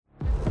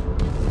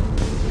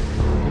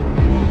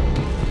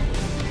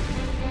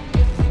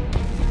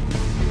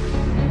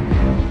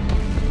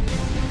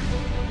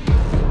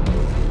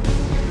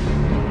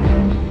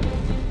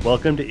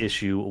Welcome to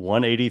issue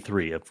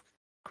 183 of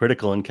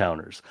Critical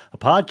Encounters, a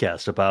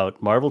podcast about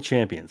Marvel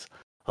Champions,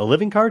 a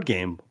living card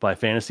game by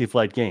Fantasy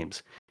Flight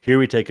Games. Here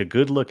we take a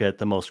good look at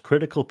the most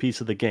critical piece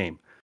of the game,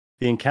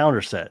 the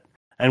encounter set,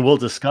 and we'll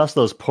discuss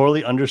those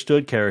poorly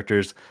understood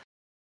characters,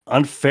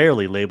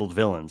 unfairly labeled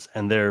villains,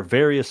 and their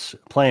various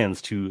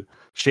plans to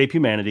shape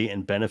humanity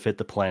and benefit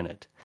the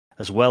planet,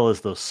 as well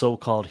as those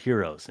so-called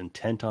heroes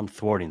intent on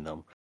thwarting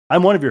them.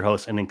 I'm one of your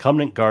hosts, an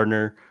incumbent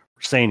gardener,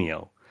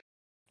 Sanio,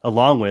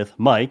 along with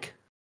Mike.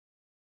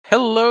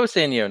 Hello,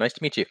 Sanyo. Nice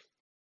to meet you.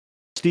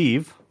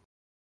 Steve.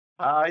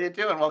 How you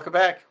doing? Welcome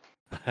back.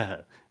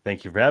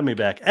 Thank you for having me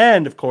back.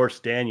 And, of course,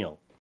 Daniel.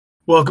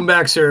 Welcome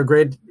back, sir.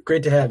 Great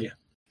to have you.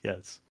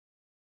 Yes.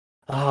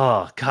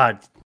 Oh, God.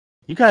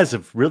 You guys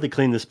have really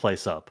cleaned this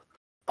place up.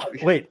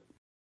 Wait.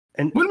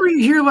 And when were you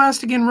here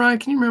last again, Ryan?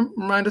 Can you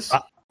remind us?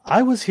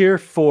 I was here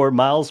for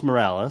Miles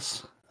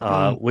Morales,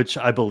 which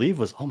I believe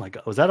was, oh my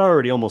God, was that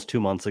already almost 2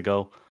 months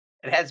ago?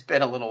 It has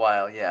been a little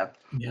while, yeah.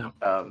 Yeah.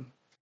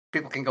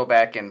 People can go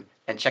back and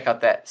check out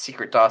that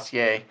secret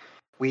dossier.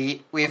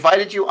 We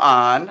invited you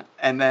on,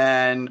 and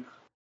then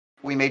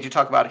we made you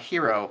talk about a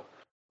hero.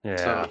 Yeah.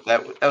 So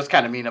that was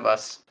kind of mean of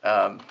us.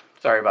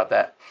 Sorry about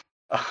that.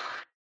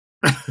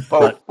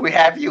 But we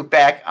have you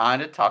back on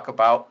to talk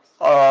about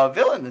a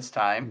villain this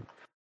time.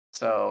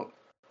 So,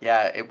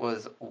 yeah, it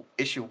was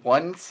issue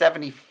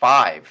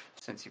 175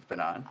 since you've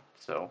been on.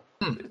 So,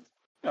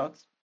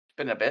 it's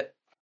been a bit.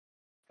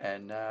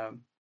 And,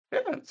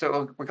 yeah,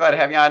 so we're glad to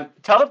have you on.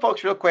 Tell the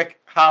folks real quick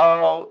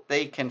how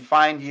they can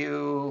find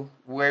you,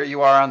 where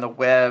you are on the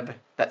web,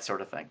 that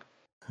sort of thing.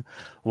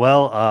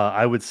 Well,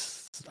 I would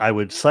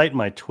cite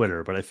my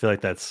Twitter, but I feel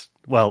like that's,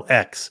 well,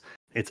 X.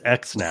 It's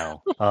X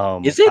now.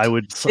 Is it? I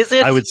would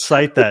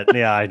cite that.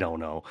 Yeah, I don't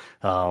know.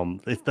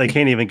 They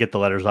can't even get the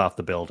letters off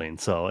the building,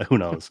 so who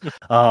knows?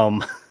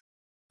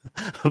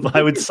 But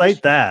I would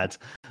cite that,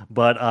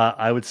 but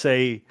I would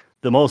say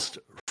the most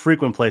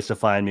frequent place to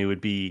find me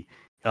would be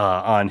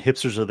on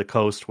Hipsters of the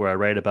Coast, where I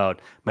write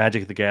about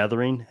Magic the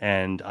Gathering,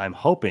 and I'm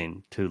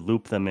hoping to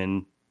loop them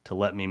in to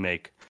let me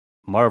make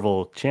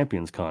Marvel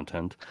Champions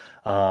content,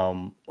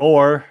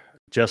 or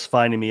just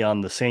finding me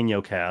on the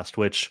Sanyo cast,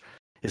 which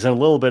is in a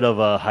little bit of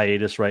a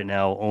hiatus right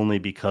now, only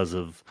because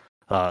of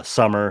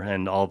summer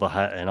and all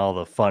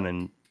the fun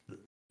and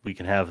we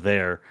can have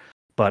there.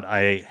 But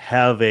I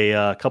have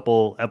a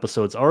couple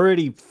episodes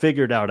already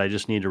figured out. I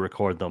just need to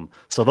record them,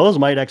 so those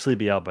might actually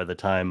be out by the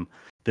time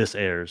this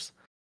airs.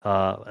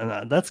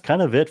 And that's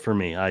kind of it for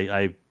me.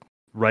 I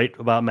write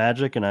about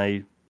Magic and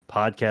I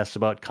podcast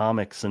about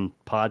comics and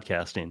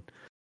podcasting.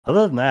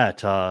 Other than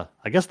that,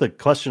 I guess the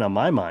question on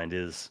my mind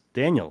is,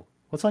 Daniel,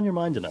 what's on your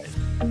mind tonight?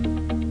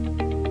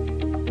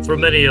 For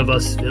many of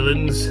us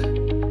villains,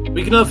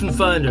 we can often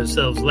find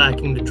ourselves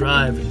lacking the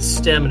drive and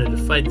stamina to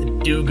fight the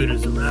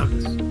do-gooders around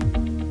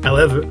us.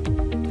 However,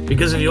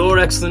 because of your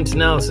excellent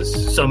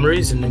analysis,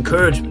 summaries, and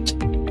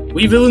encouragement,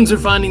 we villains are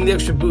finding the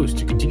extra boost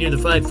to continue the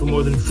fight for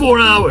more than 4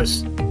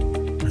 hours.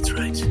 That's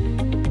right.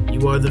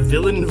 You are the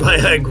villain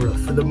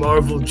Viagra for the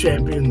Marvel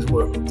Champions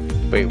world.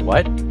 Wait,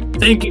 what?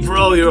 Thank you for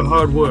all your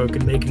hard work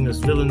in making us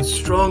villains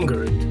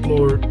stronger and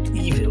more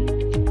evil.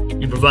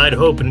 You provide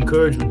hope and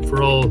encouragement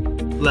for all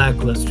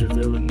lackluster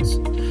villains.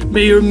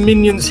 May your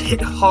minions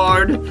hit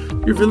hard,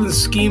 your villain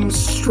schemes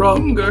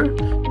stronger,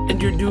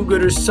 and your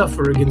do-gooders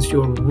suffer against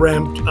your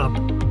ramped-up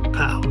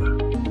power.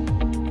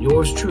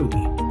 Yours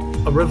truly,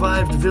 a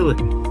revived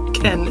villain,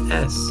 Ken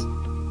S.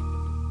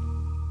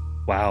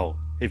 Wow.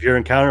 If your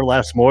encounter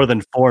lasts more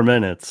than 4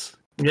 minutes,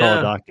 call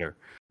a doctor.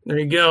 There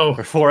you go.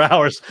 For 4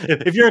 hours.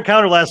 If your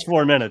encounter lasts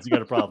 4 minutes, you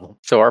got a problem.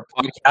 So our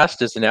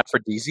podcast is an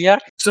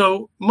aphrodisiac?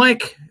 So,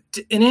 Mike,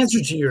 in answer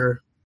to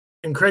your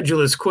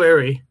incredulous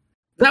query,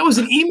 that was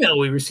an email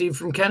we received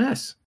from Ken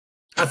S.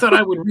 I thought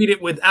I would read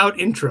it without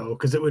intro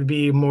because it would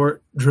be more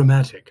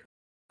dramatic.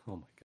 Oh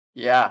my God.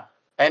 Yeah.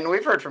 And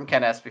we've heard from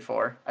Ken S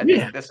before. I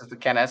think this is the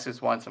Ken S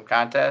who's won some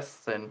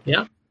contests and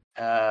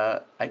I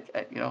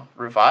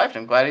revived.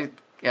 I'm glad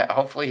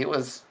hopefully he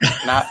was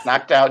not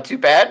knocked out too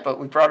bad, but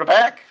we brought him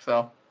back.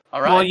 So,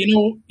 all right. Well,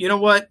 you know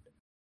what?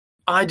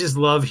 I just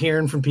love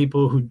hearing from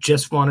people who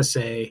just want to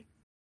say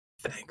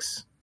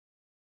thanks.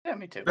 Yeah,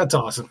 me too. That's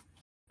awesome.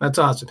 That's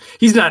awesome.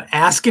 He's not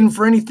asking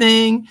for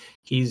anything.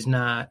 He's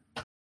not,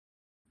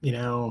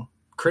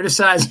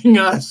 criticizing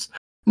us.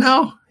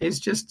 No, he's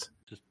just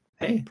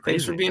hey,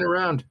 thanks for being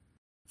around.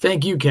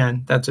 Thank you,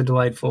 Ken. That's a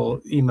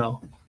delightful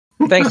email.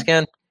 Thanks,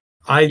 Ken.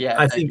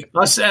 I think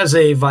us as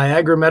a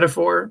Viagra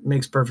metaphor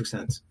makes perfect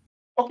sense.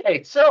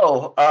 Okay,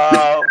 so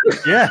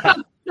yeah,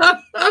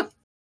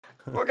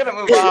 we're gonna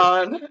move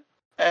on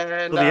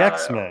and the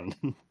X-Men.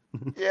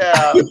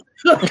 Yeah.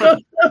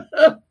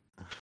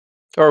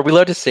 Or are we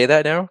allowed to say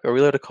that now? Are we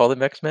allowed to call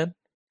them X-Men?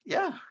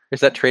 Yeah. Is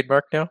that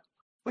trademark now?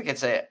 We can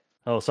say it.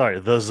 Oh,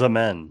 sorry, the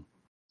Zemen.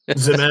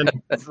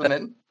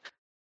 Zemen.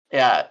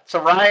 Yeah.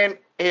 So Ryan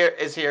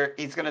is here.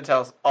 He's going to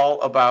tell us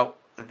all about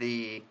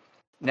the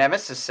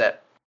Nemesis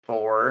set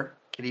for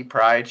Kitty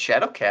Pryde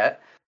Shadowcat.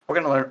 We're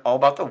going to learn all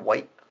about the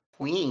White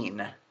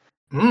Queen.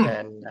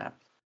 And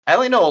I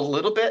only know a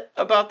little bit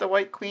about the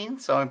White Queen,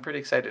 so I'm pretty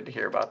excited to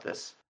hear about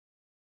this.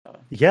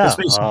 Yeah. This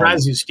may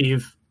surprise you,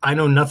 Steve. I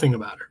know nothing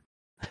about her.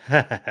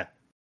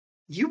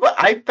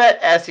 I bet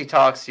as he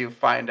talks, you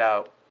find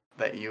out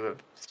that you have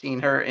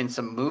seen her in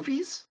some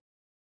movies,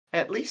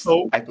 at least.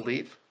 Oh. I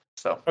believe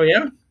so. Oh,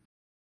 yeah?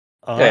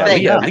 Yeah, I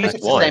think, at I think least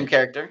it's one. the same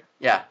character.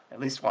 Yeah, at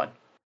least one.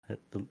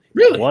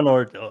 Really? One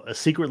or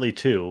secretly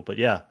two, but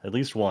yeah, at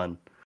least one.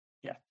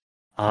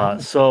 Yeah.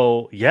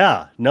 So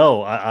yeah,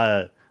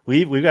 no,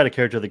 we've got a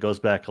character that goes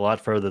back a lot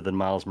further than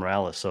Miles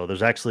Morales. So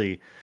there's actually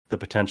the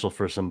potential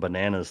for some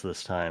bananas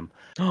this time.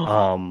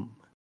 Oh.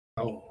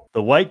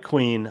 The White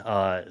Queen,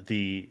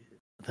 the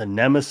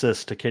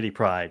nemesis to Kitty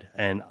Pryde,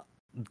 and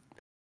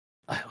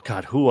oh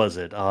God, who was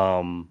it?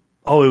 It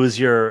was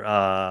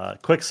your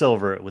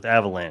Quicksilver with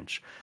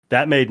Avalanche.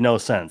 That made no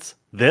sense.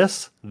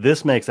 This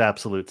makes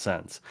absolute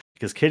sense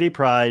because Kitty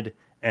Pryde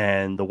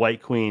and the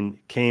White Queen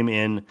came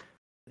in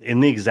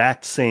the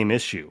exact same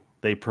issue.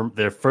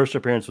 Their first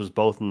appearance was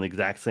both in the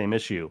exact same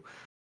issue.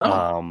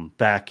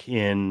 Back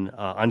in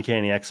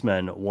Uncanny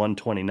X-Men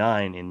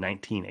 129 in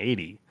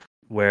 1980,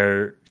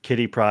 where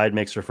Kitty Pryde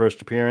makes her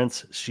first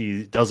appearance.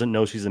 She doesn't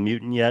know she's a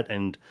mutant yet,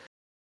 and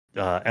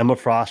Emma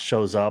Frost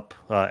shows up.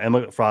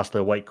 Emma Frost,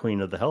 the White Queen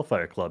of the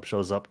Hellfire Club,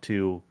 shows up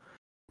to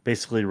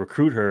basically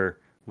recruit her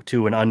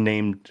to an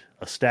unnamed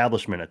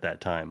establishment at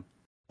that time.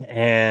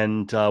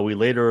 And we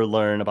later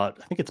learn I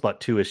think it's about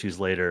 2 issues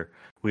later,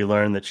 we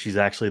learn that she's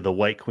actually the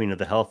White Queen of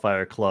the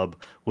Hellfire Club,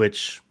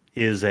 which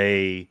is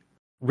a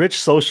rich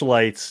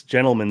socialites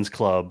gentlemen's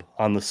club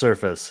on the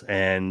surface,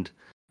 and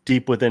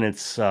deep within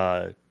its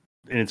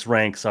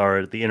ranks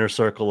are the inner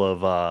circle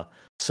of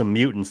some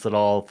mutants that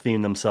all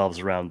theme themselves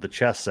around the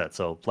chess set.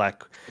 So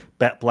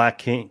Black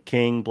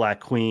King, Black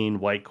Queen,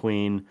 White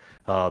Queen,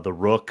 the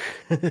Rook,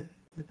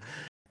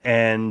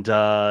 and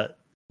I'm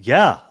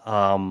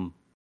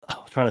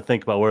trying to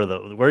think about where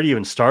do you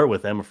even start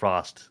with Emma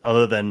Frost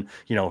other than,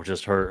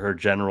 just her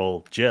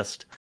general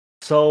gist.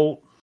 So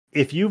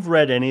if you've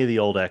read any of the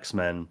old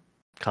X-Men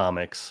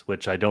comics,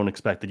 which I don't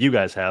expect that you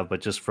guys have,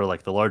 but just for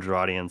like the larger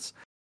audience,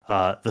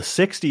 the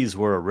 60s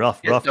were a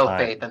rough no time.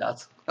 Faith in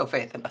us. No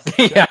faith in us.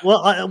 Yeah.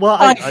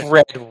 I've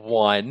read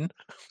one.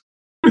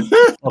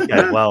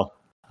 Okay, well,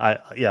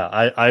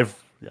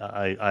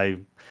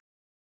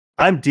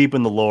 I'm deep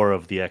in the lore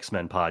of the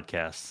X-Men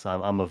podcasts.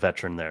 I'm a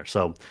veteran there.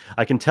 So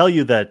I can tell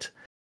you that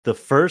the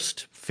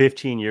first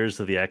 15 years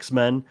of the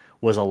X-Men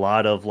was a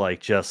lot of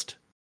just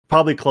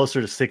probably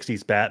closer to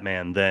 60s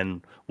Batman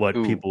than what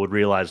people would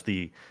realize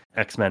the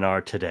X-Men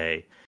are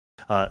today.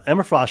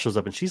 Emma Frost shows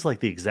up and she's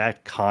like the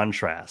exact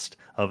contrast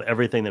of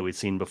everything that we'd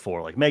seen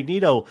before. Like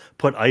Magneto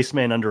put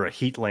Iceman under a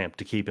heat lamp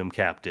to keep him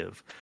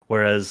captive,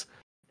 whereas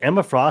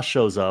Emma Frost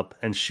shows up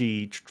and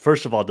she,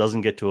 first of all,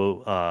 doesn't get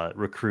to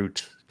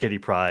recruit Kitty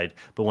Pryde,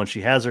 but when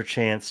she has her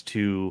chance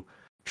to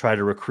try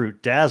to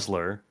recruit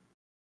Dazzler,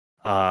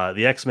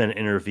 the X-Men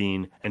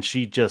intervene and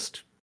she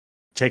just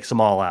takes them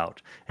all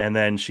out. And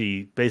then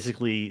she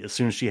basically, as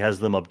soon as she has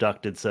them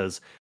abducted, says,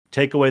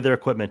 take away their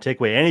equipment, take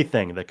away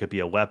anything that could be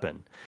a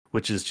weapon,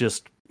 which is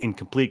just in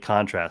complete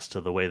contrast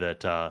to the way that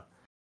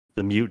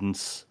the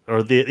mutants,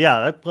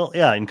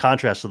 in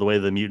contrast to the way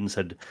the mutants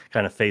had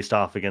kind of faced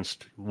off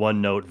against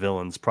one-note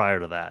villains prior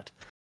to that.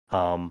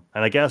 And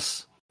I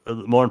guess,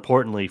 more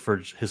importantly, for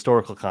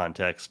historical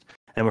context,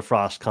 Emma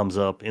Frost comes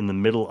up in the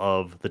middle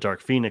of the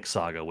Dark Phoenix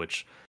saga,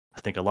 which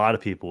I think a lot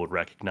of people would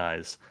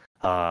recognize.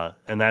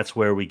 And that's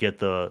where we get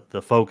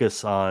the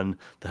focus on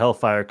the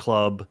Hellfire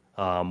Club,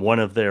 one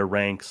of their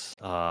ranks,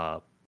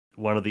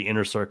 one of the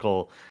inner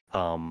circle,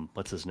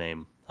 what's his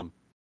name?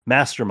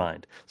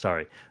 Mastermind.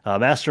 Sorry.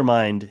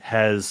 Mastermind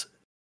has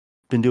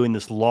been doing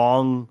this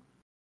long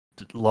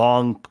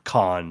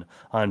con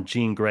on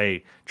Jean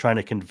Grey, trying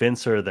to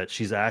convince her that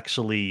she's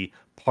actually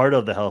part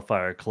of the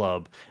Hellfire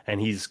Club, and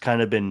he's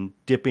kind of been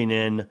dipping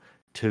in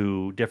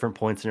to different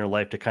points in her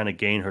life to kind of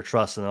gain her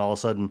trust, and then all of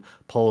a sudden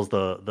pulls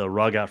the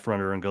rug out from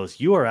under her and goes,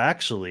 you are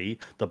actually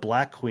the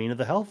Black Queen of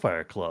the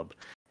Hellfire Club.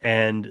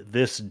 And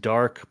this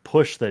dark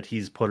push that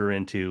he's put her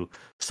into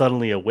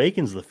suddenly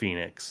awakens the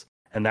Phoenix,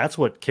 and that's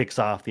what kicks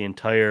off the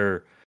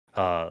entire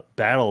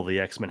battle the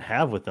X-Men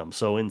have with them.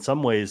 So in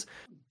some ways,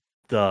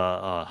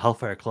 the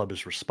Hellfire Club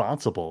is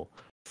responsible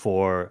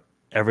for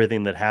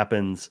everything that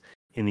happens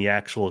in the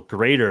actual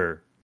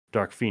greater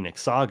Dark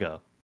Phoenix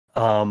saga.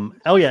 And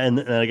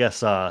I guess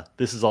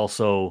this is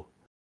also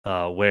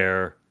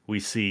where we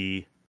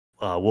see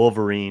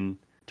Wolverine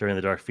during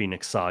the Dark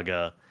Phoenix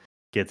saga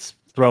gets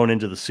thrown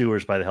into the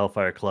sewers by the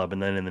Hellfire Club,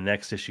 and then in the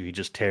next issue he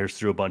just tears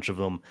through a bunch of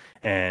them,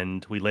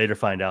 and we later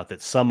find out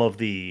that some of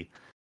the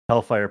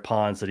Hellfire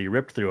pawns that he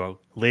ripped through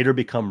later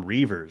become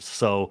Reavers.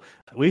 So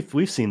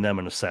we've seen them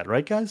in a set,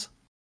 right, guys?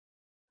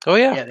 Oh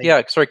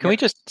yeah. Sorry, can we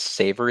just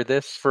savor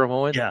this for a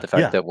moment? Yeah, the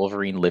fact that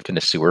Wolverine lived in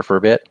a sewer for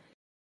a bit.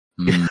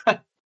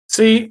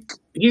 See,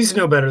 he's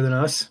no better than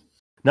us.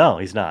 No,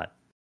 he's not.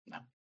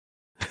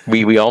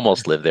 We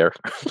almost live there.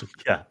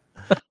 Yeah.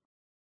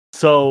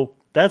 So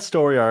that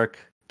story arc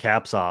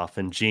caps off,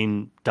 and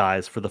Jean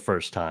dies for the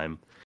first time.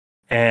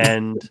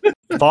 And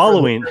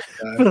following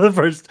for the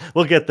first.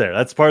 We'll get there.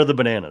 That's part of the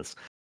bananas.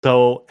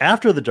 So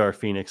after the Dark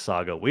Phoenix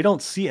saga, we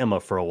don't see Emma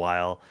for a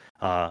while.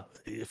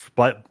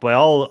 But by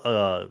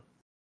all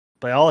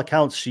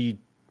accounts, she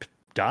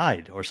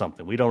died or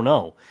something. We don't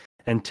know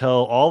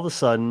until all of a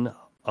sudden,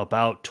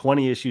 about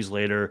 20 issues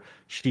later,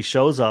 she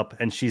shows up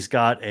and she's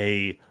got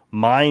a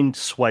mind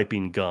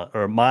swapping gun,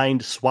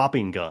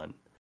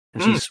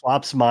 and she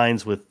swaps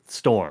minds with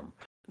Storm.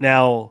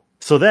 Now,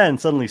 so then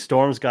suddenly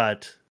Storm's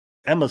got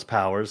Emma's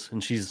powers,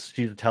 and she's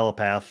a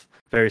telepath,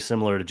 very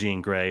similar to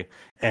Jean Grey,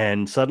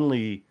 and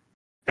suddenly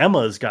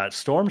Emma's got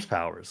Storm's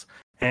powers.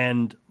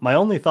 And my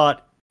only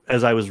thought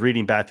as I was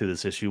reading back through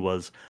this issue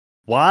was,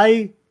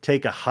 why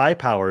take a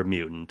high-powered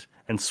mutant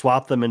and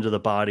swap them into the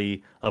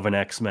body of an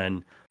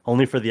X-Men,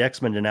 only for the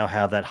X-Men to now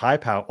have that high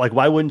power? Like,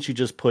 why wouldn't you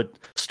just put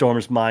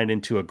Storm's mind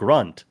into a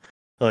grunt?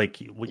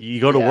 Like, you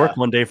go to work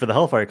one day for the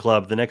Hellfire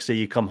Club, the next day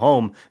you come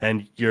home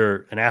and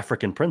you're an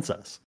African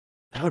princess.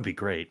 That would be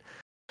great.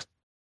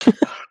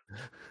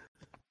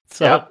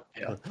 So,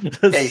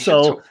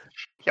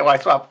 why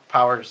swap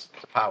powers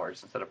to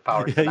powers instead of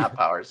powers to not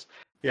powers?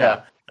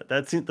 Yeah.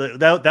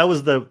 That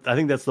was I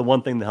think that's the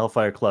one thing the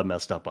Hellfire Club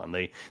messed up on.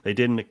 They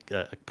didn't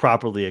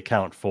properly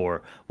account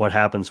for what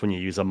happens when you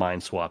use a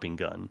mind swapping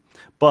gun.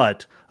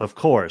 But of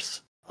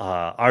course,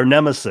 our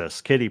nemesis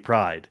Kitty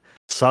Pryde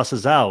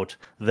susses out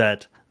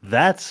that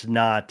that's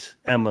not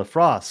Emma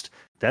Frost.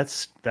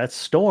 That's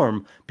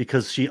Storm,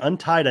 because she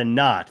untied a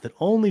knot that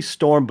only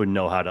Storm would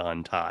know how to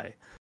untie.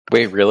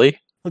 Wait, really?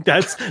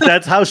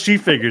 That's how she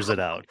figures it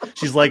out.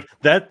 She's like,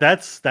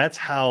 that's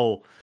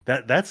how.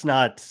 That's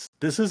not.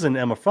 This isn't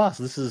Emma Frost.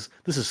 This is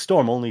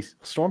Storm. Only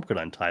Storm could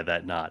untie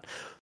that knot.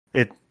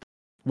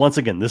 Once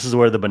again, this is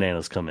where the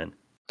bananas come in.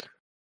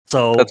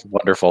 So that's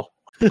wonderful.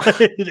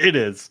 It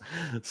is.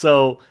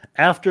 So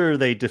after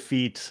they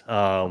defeat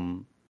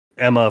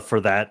Emma for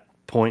that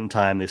point in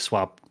time, they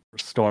swap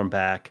Storm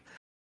back.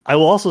 I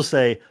will also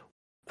say,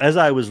 as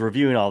I was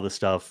reviewing all this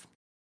stuff,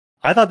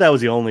 I thought that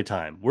was the only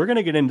time. We're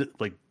gonna get into,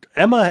 like,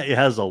 Emma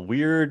has a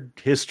weird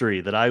history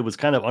that I was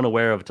kind of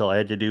unaware of until I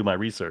had to do my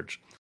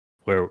research.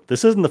 Where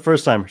this isn't the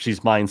first time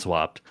she's mind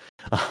swapped.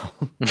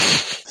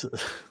 It's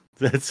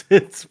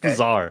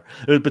bizarre.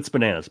 It's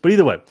bananas. But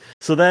either way,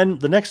 so then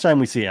the next time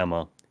we see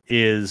Emma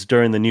is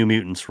during the New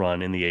Mutants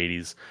run in the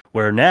 80s,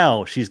 where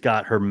now she's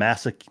got her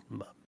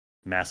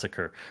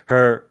massacre,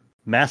 her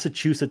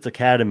Massachusetts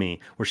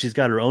Academy, where she's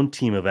got her own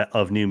team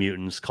of New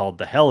Mutants called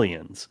the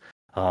Hellions.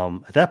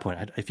 At that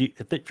point,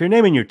 if you're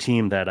naming your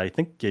team that, I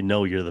think you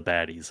know you're the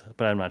baddies,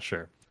 but I'm not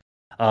sure.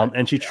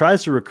 And she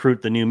tries to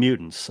recruit the New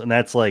Mutants, and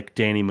that's like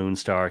Danny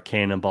Moonstar,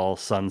 Cannonball,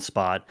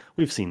 Sunspot.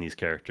 We've seen these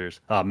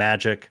characters.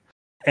 Magic.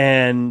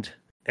 And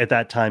at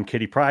that time,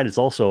 Kitty Pryde is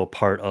also a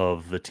part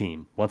of the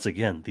team. Once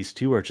again, these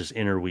two are just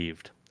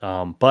interweaved.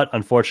 But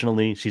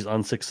unfortunately, she's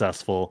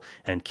unsuccessful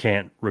and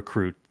can't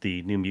recruit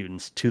the New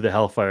Mutants to the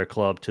Hellfire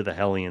Club, to the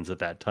Hellions at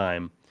that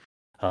time.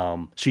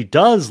 She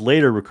does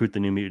later recruit the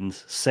New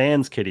Mutants,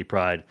 sans Kitty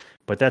Pryde,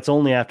 but that's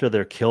only after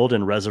they're killed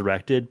and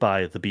resurrected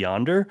by the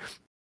Beyonder.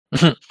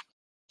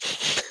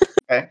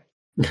 Okay.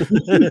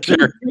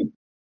 Sure.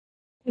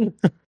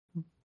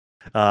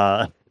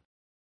 I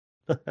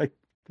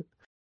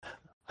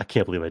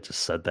can't believe I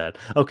just said that.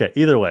 Okay,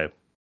 either way.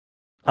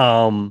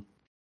 And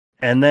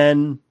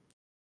then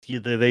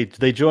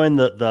they join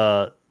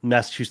the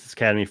Massachusetts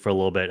Academy for a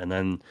little bit, and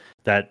then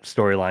that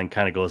storyline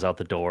kind of goes out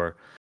the door.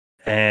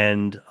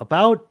 And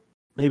about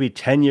maybe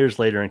 10 years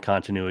later in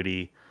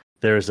continuity,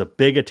 there's a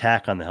big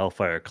attack on the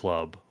Hellfire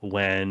Club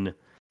when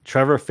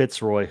Trevor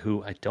Fitzroy,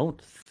 who I don't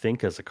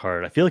think has a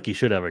card. I feel like he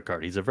should have a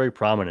card. He's a very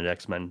prominent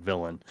X-Men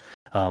villain.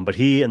 But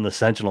he and the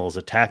Sentinels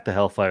attack the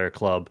Hellfire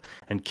Club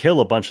and kill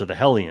a bunch of the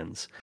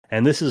Hellions.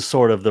 And this is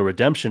sort of the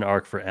redemption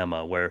arc for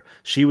Emma, where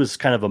she was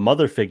kind of a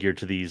mother figure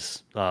to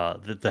these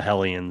the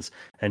Hellions.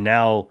 And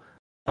now,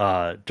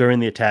 during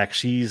the attack,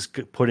 she's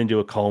put into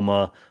a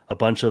coma. A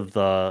bunch of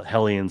the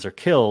Hellions are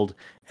killed.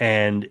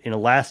 And in a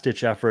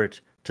last-ditch effort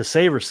to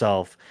save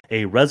herself,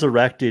 a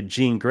resurrected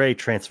Jean Grey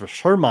transfers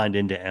her mind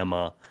into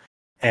Emma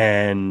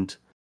and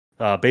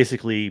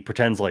basically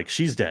pretends like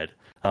she's dead.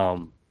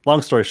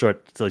 Long story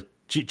short, it's like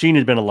Jean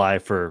had been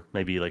alive for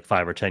maybe like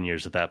 5 or 10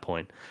 years at that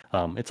point.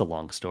 It's a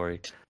long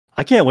story.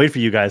 I can't wait for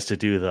you guys to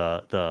do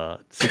the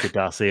secret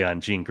dossier on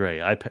Jean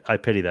Grey. I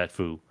pity that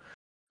foo.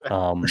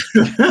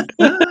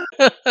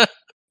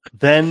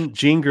 Then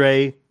Jean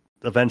Grey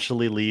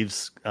eventually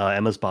leaves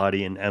Emma's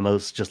body, and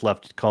Emma's just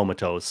left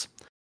comatose.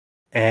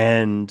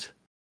 And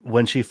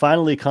when she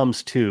finally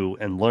comes to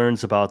and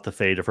learns about the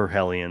fate of her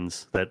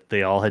Hellions, that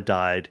they all had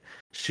died,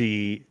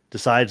 she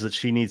decides that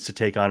she needs to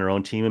take on her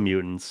own team of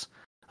mutants.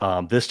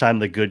 This time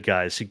the good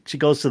guys. She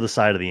goes to the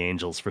side of the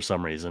Angels for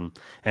some reason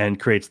and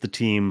creates the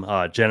team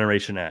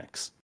Generation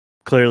X.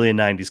 Clearly a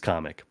 90s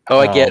comic. Oh,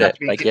 I get it.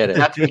 I get it.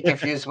 Not to be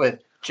confused with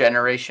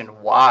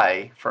Generation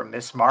Y from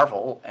Miss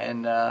Marvel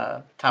and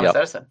Thomas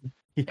Edison.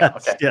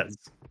 Yes, yes.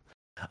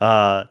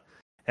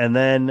 And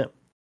then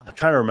I'm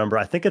trying to remember.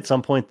 I think at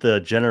some point the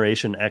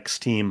Generation X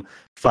team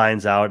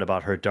finds out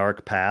about her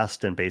dark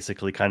past and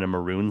basically kind of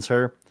maroons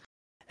her.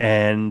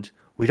 And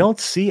we don't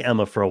see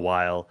Emma for a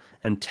while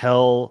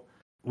until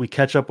we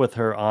catch up with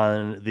her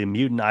on the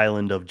mutant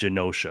island of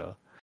Genosha.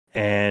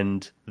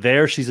 And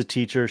there she's a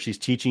teacher. She's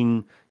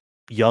teaching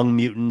young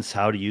mutants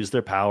how to use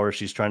their power.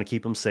 She's trying to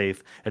keep them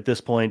safe. At this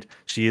point,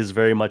 she is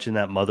very much in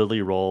that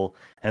motherly role.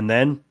 And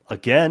then,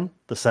 again,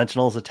 the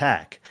Sentinels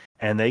attack.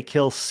 And they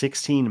kill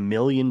 16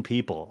 million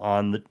people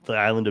on the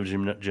island of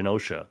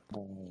Genosha.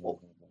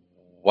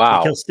 Wow.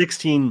 They kill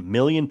 16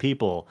 million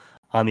people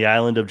on the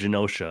island of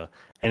Genosha.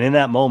 And in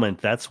that moment,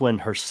 that's when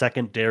her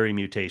secondary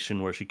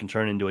mutation, where she can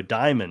turn into a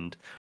diamond,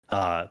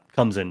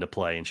 comes into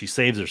play, and she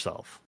saves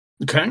herself.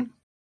 Okay.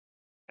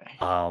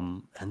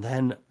 And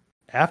then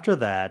after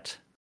that,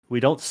 we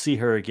don't see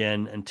her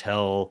again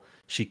until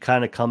she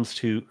kind of comes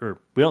to, or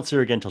we don't see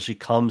her again until she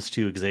comes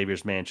to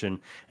Xavier's mansion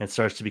and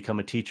starts to become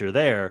a teacher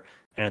there.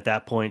 And at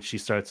that point, she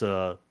starts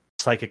a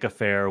psychic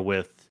affair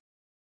with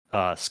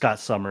Scott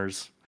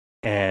Summers,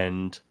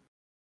 and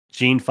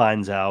Jean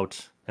finds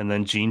out, and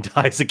then Jean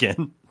dies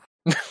again.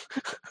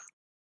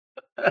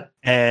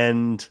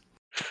 And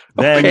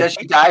then does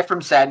she die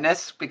from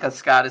sadness because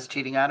Scott is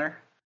cheating on her?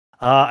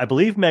 I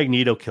believe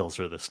Magneto kills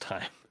her this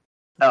time.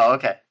 Oh,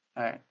 okay.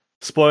 All right.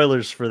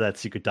 Spoilers for that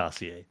secret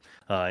dossier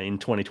in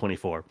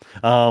 2024.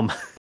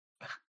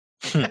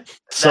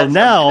 So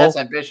now that's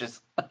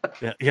ambitious.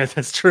 yeah,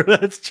 that's true.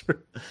 That's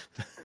true.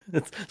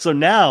 So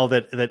now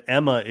that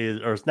Emma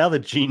is, or now that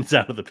Jean's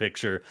out of the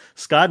picture,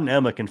 Scott and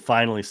Emma can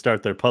finally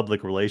start their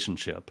public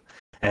relationship,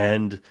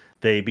 and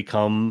they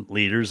become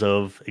leaders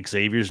of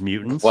Xavier's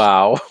mutants.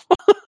 Wow.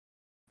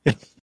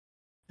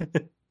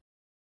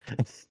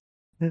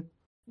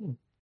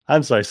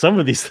 I'm sorry. Some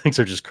of these things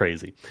are just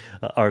crazy,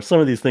 or some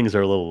of these things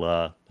are a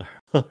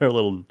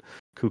little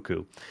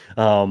cuckoo.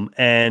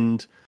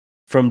 And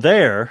from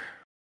there,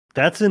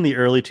 that's in the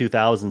early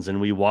 2000s, and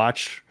we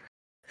watch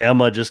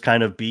Emma just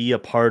kind of be a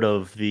part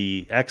of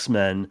the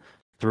X-Men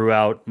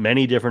throughout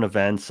many different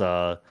events.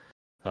 The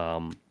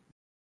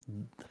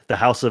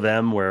House of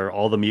M, where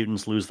all the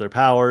mutants lose their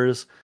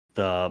powers.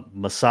 The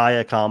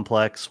Messiah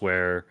Complex,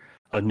 where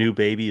a new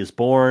baby is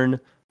born.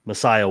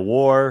 Messiah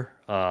War.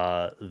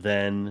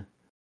 Then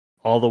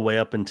all the way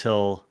up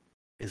until,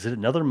 is it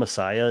another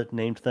Messiah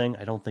named thing?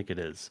 I don't think it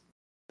is.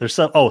 There's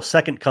some,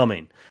 Second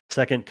Coming,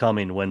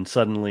 when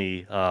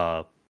suddenly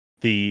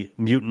the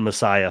mutant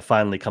Messiah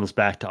finally comes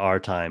back to our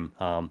time.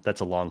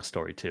 That's a long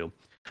story too.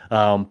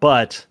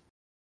 But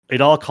it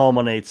all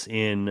culminates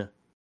in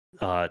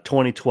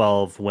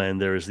 2012 when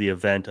there's the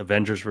event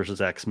Avengers vs.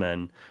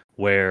 X-Men,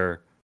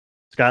 where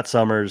Scott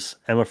Summers,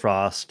 Emma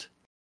Frost,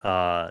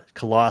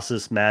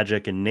 Colossus,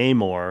 Magic, and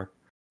Namor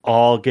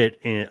all get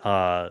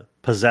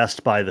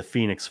possessed by the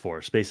Phoenix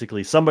Force.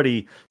 Basically,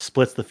 somebody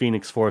splits the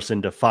Phoenix Force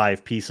into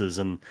 5 pieces,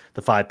 and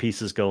the 5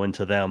 pieces go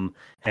into them,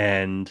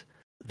 and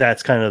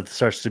that's kind of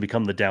starts to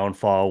become the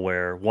downfall,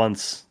 where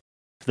once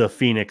the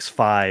Phoenix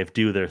 5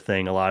 do their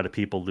thing, a lot of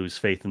people lose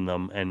faith in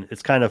them, and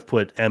it's kind of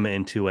put Emma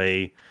into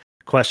a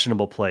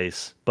questionable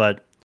place.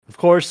 But of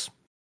course,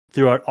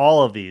 throughout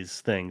all of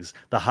these things,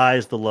 the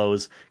highs, the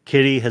lows,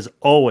 Kitty has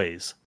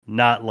always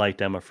not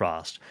liked Emma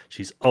Frost.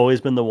 She's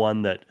always been the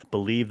one that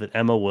believed that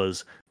Emma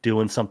was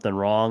doing something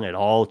wrong at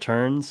all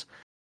turns.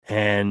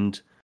 And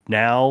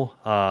now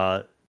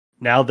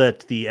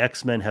that the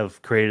X-Men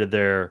have created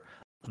their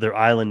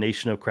island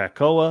nation of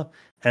Krakoa,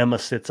 Emma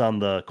sits on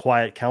the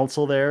Quiet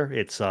Council there.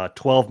 It's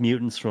 12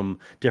 mutants from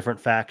different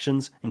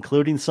factions,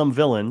 including some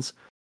villains,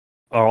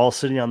 are all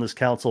sitting on this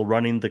council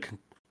running the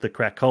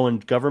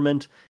Krakoan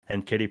government,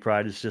 and Kitty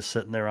Pryde is just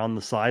sitting there on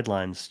the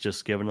sidelines,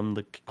 just giving them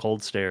the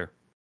cold stare.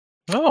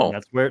 Oh,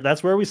 and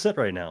that's where we sit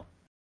right now.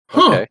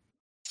 Okay,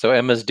 so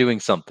Emma's doing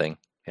something,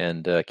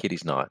 and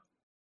Kitty's not.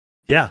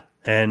 Yeah,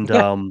 and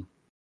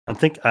I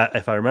think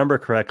if I remember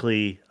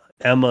correctly,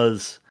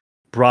 Emma's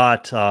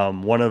brought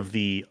one of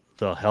the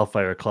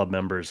Hellfire Club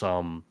members.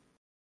 God,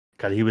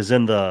 he was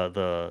in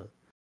the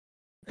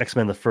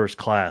X-Men: The First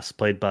Class,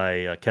 played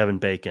by Kevin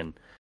Bacon.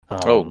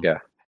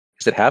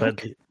 Is it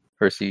Havoc?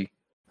 Or is he?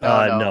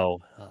 No.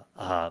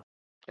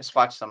 Just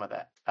watch some of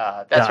that.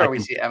 That's where we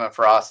see Emma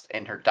Frost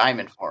in her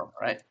diamond form,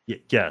 right?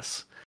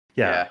 Yes.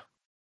 Yeah.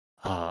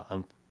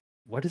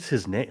 What is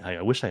his name?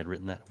 I wish I had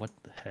written that. What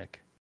the heck?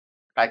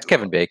 It's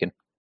Kevin Bacon.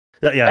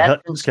 Yeah,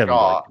 it's Kevin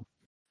Bacon.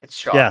 It's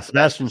Shaw. Yeah,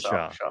 Sebastian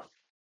Shaw.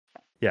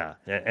 Yeah,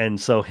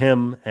 and so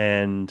him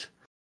and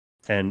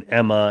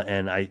Emma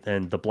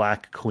and the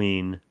Black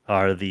Queen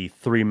are the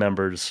 3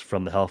 members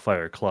from the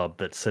Hellfire Club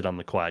that sit on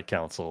the Quiet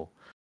Council,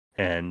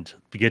 and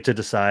we get to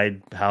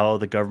decide how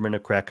the government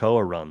of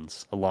Krakoa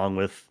runs, along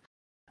with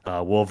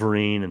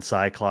Wolverine and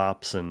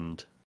Cyclops,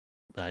 and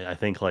I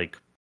think like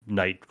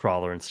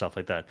Nightcrawler and stuff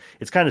like that.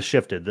 It's kind of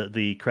shifted.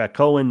 The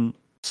Krakoan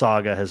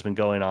saga has been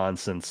going on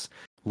since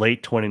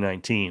late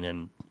 2019,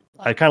 and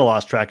I kind of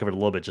lost track of it a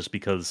little bit just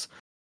because,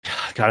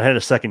 God, I had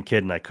a second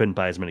kid and I couldn't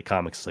buy as many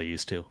comics as I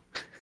used to.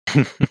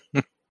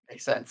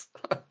 Makes sense.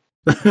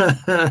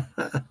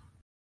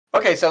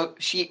 Okay, so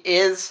she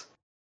is.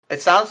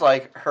 It sounds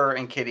like her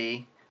and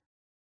Kitty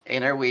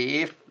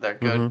interweave. They're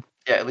good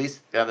at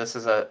least this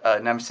is a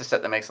Nemesis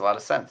set that makes a lot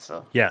of sense.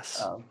 So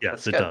yes,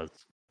 that's it good. does.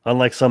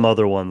 Unlike some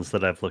other ones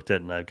that I've looked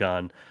at and I've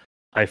gone,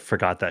 I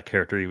forgot that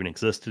character even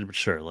existed. But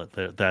sure,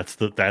 that's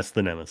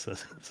the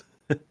Nemesis.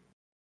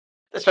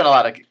 There's been a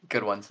lot of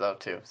good ones though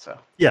too. So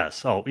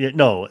yes. Oh yeah.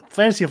 No,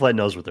 Fantasy Flight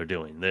knows what they're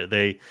doing.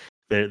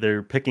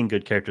 They're picking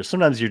good characters.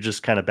 Sometimes you're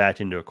just kind of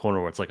backed into a corner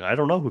where it's like, I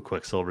don't know who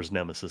Quicksilver's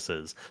nemesis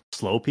is.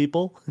 Slow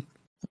people.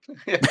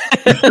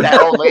 that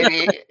old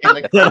lady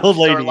in the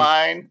store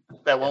line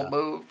that won't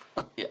move.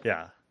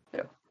 Yeah.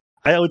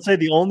 I would say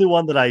the only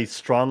one that I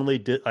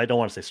don't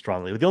want to say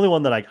strongly, but the only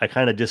one that I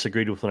kind of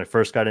disagreed with when I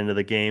first got into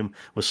the game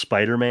was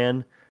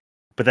Spider-Man.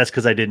 But that's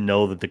because I didn't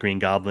know that the Green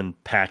Goblin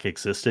pack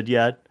existed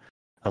yet.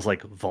 I was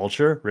like,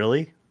 Vulture,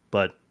 really?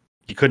 But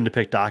you couldn't have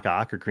picked Doc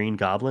Ock or Green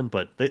Goblin,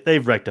 but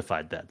they've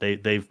rectified that.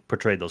 They've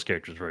portrayed those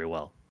characters very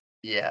well.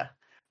 Yeah.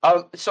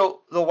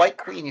 So the White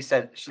Queen, you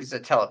said she's a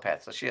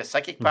telepath, so she has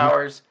psychic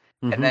powers,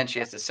 and then she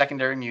has a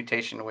secondary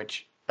mutation,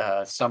 which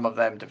some of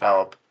them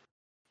develop,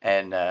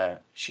 and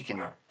she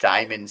can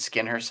diamond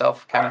skin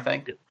herself, kind of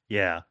thing.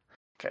 Yeah.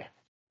 Okay.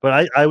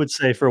 But I would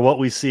say for what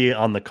we see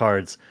on the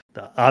cards,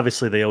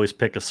 obviously they always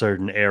pick a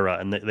certain era,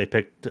 and they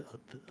picked.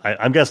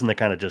 I'm guessing they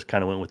kind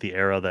of went with the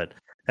era that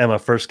Emma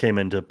first came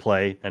into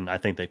play, and I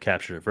think they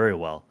captured it very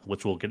well,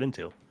 which we'll get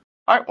into.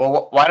 All right.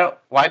 Well,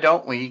 why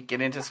don't we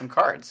get into some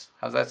cards?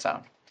 How's that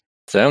sound?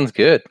 Sounds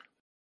good.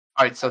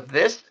 All right. So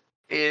this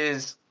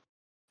is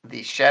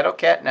the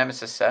Shadowcat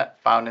Nemesis set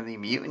found in the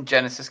Mutant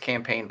Genesis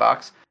campaign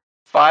box.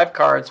 5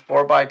 cards,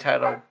 4 by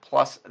title,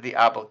 plus the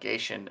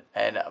obligation.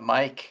 And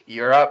Mike,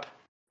 you're up.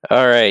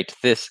 All right.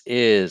 This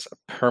is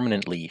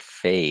permanently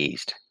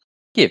phased.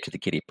 Give to the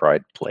Kitty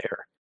Pryde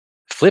player.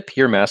 Flip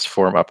your mass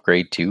form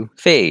upgrade to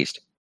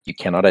phased. You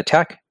cannot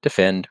attack,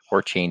 defend,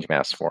 or change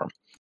mass form.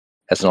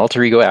 As an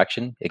alter ego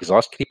action,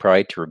 exhaust Kitty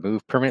Pryde to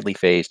remove permanently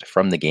phased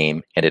from the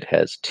game, and it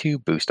has 2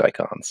 boost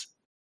icons.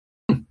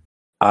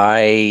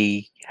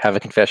 I have a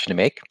confession to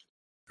make.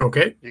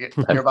 Okay.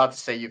 You're about to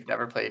say you've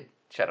never played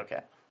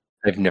Shadowcat.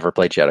 I've never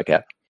played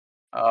Shadowcat.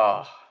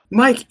 Oh.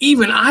 Mike,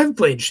 even I've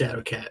played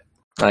Shadowcat.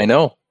 I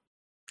know.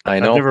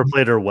 I've never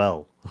played her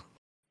well.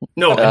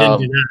 No, I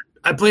didn't do that.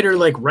 I played her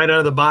like right out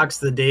of the box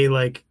the day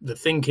like the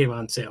thing came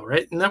on sale,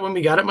 right? Isn't that when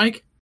we got it,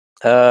 Mike?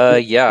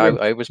 Yeah,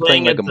 I was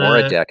playing a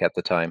Gamora deck at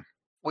the time.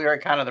 We were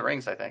at Con of the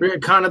Rings, I think. We were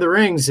at Con of the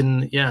Rings,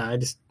 and yeah, I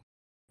just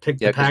picked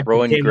the pack. Yeah, because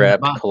Rowan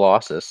grabbed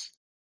Colossus.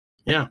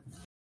 Yeah.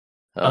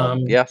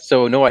 Yeah,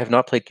 so no, I have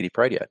not played Kitty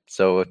Pryde yet.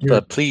 So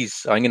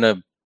please, I'm going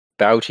to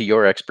bow to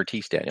your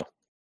expertise, Daniel.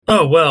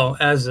 Oh, well,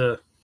 as a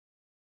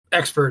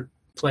expert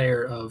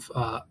player of,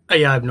 I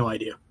have no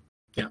idea.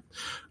 Yeah.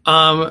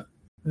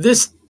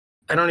 This,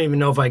 I don't even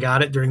know if I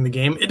got it during the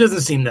game. It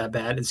doesn't seem that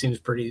bad. It seems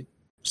pretty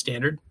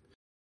standard.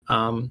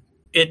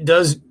 It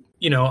does,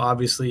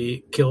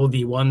 obviously kill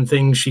the one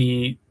thing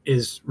she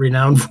is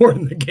renowned for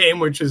in the game,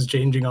 which is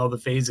changing all the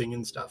phasing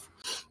and stuff.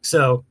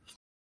 So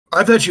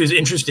I thought she was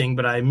interesting,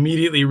 but I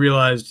immediately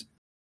realized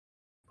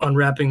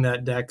unwrapping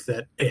that deck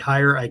that a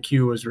higher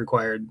IQ was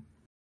required.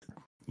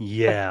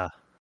 Yeah.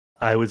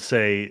 I would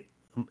say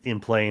in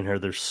playing her,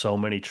 there's so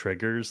many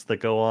triggers that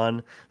go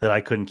on that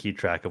I couldn't keep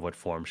track of what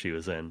form she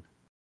was in.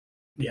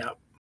 Yeah.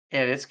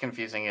 Yeah, it is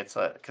confusing. It's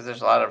because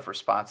there's a lot of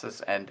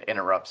responses and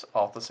interrupts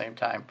all at the same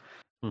time.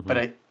 Mm-hmm.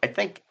 But I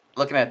think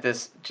looking at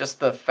this,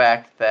 just the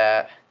fact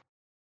that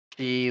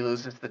she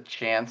loses the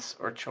chance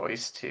or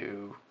choice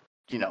to,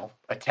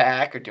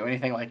 attack or do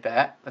anything like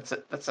that, that's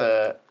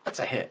a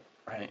hit,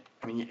 right?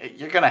 I mean,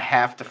 you're gonna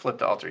have to flip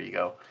the alter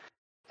ego,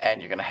 and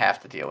you're gonna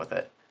have to deal with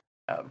it.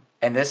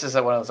 And this is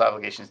one of those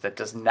obligations that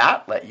does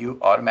not let you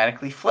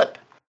automatically flip.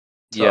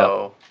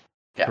 So,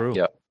 yeah. True.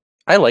 Yeah.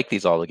 I like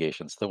these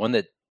obligations. The one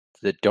that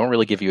don't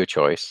really give you a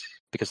choice,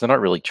 because they're not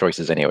really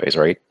choices anyways,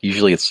 right?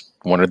 Usually it's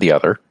one or the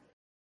other.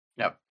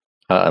 Yep.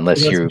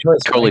 Unless you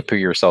totally put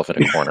yourself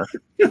in a corner.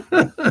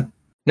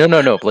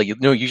 No. Like,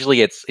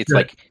 usually it's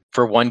like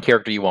for one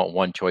character you want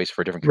one choice,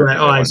 for a different character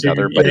you want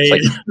another. But it's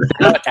like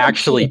not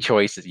actually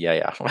choices.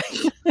 Yeah.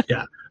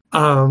 Yeah.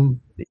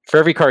 For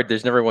every card,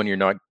 there's never one you're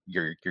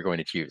going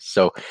to choose.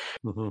 So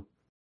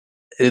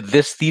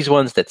these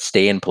ones that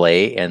stay in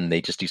play and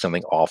they just do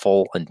something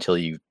awful until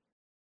you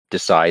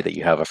decide that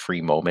you have a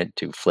free moment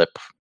to flip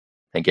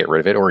and get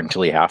rid of it, or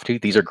until you have to.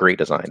 These are great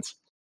designs.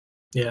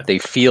 Yeah, they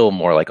feel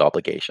more like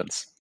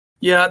obligations.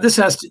 Yeah,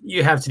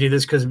 you have to do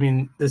this because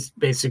this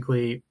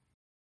basically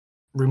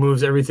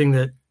removes everything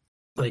that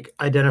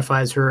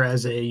identifies her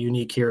as a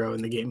unique hero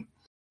in the game.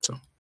 So,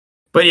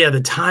 but yeah,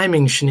 the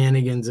timing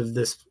shenanigans of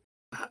this,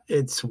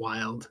 it's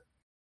wild.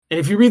 And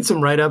if you read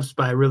some write-ups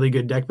by really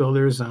good deck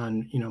builders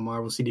on,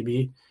 Marvel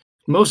CDB,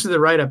 most of the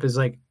write-up is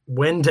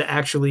when to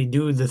actually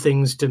do the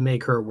things to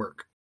make her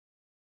work.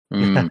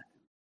 Mm.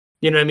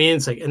 You know what I mean?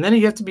 It's and then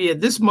you have to be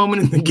at this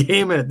moment in the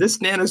game at this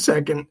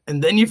nanosecond,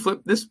 and then you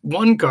flip this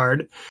one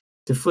card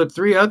to flip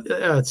 3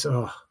 other.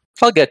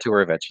 I'll get to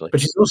her eventually.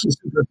 But she's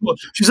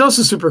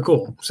also super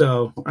cool.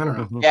 So I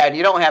don't know. Yeah, and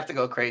you don't have to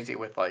go crazy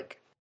with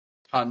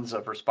tons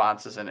of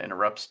responses and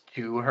interrupts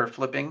to her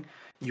flipping.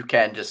 You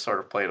can just sort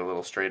of play it a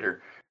little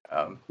straighter.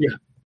 Yeah.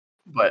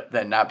 But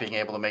then not being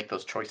able to make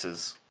those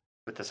choices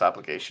with this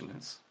obligation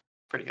is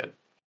pretty good.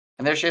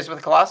 And there she is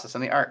with Colossus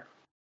in the art.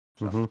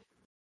 Mm-hmm.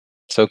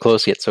 So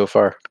close yet so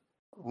far.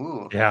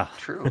 Ooh, Yeah.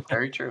 true,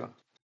 very true.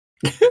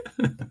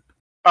 All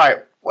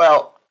right,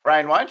 well,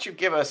 Ryan, why don't you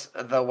give us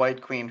the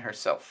White Queen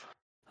herself?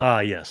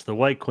 Yes, the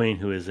White Queen,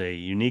 who is a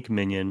unique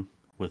minion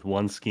with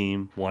 1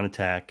 scheme, 1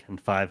 attack,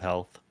 and 5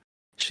 health.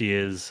 She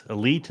is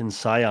elite and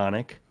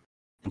psionic,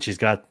 and she's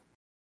got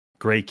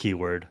great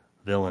keyword,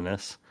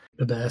 villainous.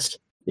 The best.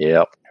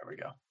 Yep. There we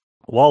go.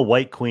 While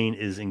White Queen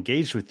is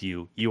engaged with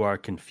you, you are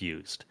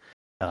confused.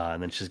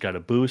 And then she's got a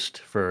boost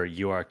for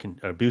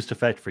a boost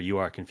effect for you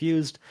are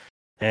confused,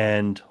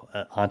 and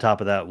on top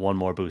of that, 1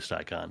 more boost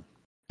icon.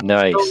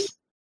 Nice. So,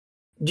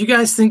 do you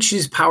guys think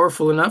she's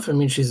powerful enough? I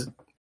mean, she's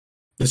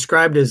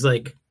described as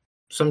like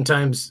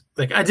sometimes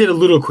like I did a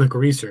little quick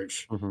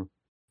research. Mm-hmm.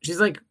 She's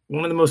like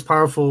one of the most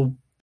powerful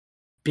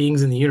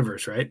beings in the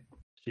universe, right?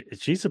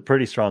 She's a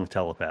pretty strong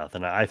telepath,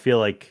 and I feel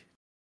like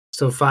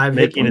so 5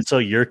 making it so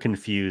you're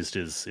confused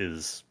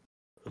is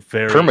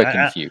very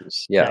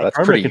perma-confused. Yeah, that's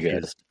pretty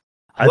good.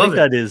 I think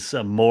that is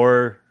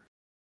more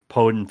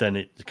potent than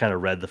it kind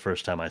of read the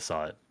first time I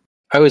saw it.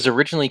 I was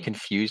originally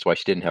confused why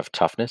she didn't have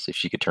toughness if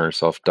she could turn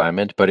herself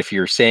diamond, but if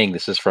you're saying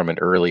this is from an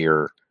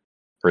earlier,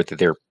 or that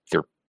they're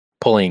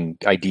pulling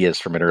ideas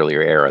from an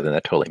earlier era, then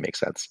that totally makes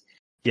sense.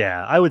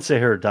 Yeah, I would say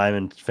her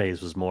diamond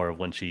phase was more of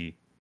when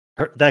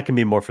that can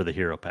be more for the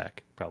hero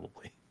pack,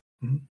 probably.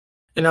 Mm-hmm.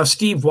 And now,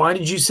 Steve, why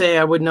did you say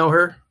I would know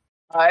her?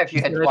 If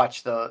you had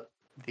watched the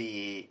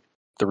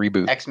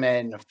reboot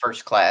X-Men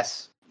First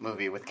Class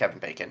movie with Kevin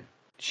Bacon,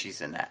 she's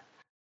in that.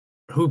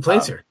 Who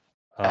plays her?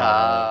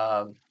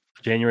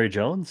 January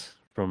Jones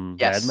from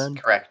Yes, Mad Men?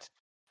 Correct.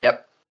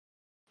 Yep.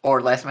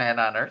 Or Last Man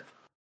on Earth,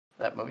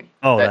 that movie.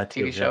 Oh, that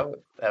TV TV show.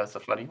 That was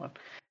a funny one.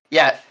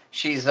 Yeah,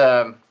 she's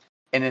and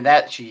in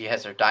that she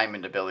has her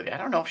diamond ability. I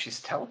don't know if she's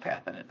a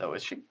telepath in it though,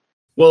 is she?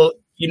 Well,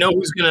 you know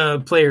who's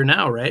gonna play her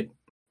now, right?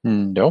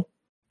 No.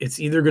 It's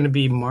either gonna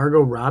be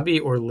Margot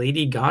Robbie or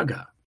Lady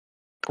Gaga.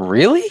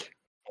 Really?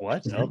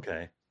 What? Mm-hmm.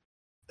 Okay.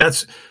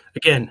 That's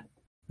again,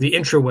 the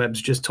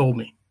intrawebs just told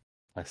me.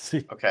 I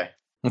see. Okay.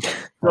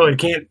 No, it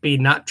can't be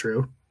not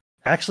true.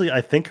 Actually,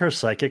 I think her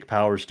psychic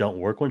powers don't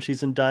work when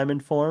she's in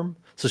diamond form.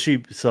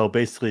 So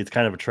basically, it's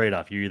kind of a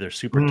trade-off. You're either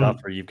super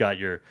tough or you've got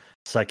your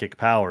psychic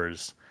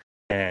powers.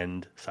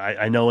 And so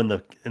I know in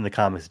the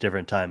comics,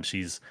 different times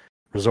she's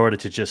resorted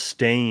to just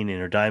staying in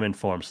her diamond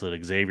form so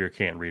that Xavier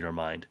can't read her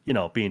mind. You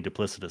know, being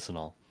duplicitous and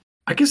all.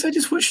 I guess I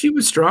just wish she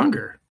was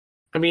stronger.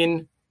 I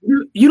mean,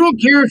 you don't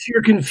care if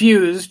you're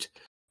confused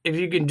if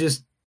you can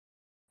just,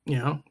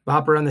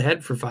 bop her on the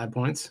head for 5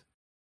 points.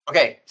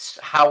 Okay.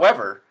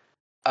 However,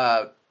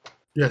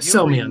 you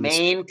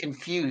remain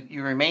confused.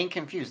 You remain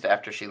confused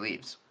after she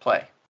leaves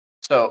play.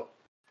 So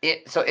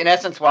in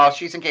essence, while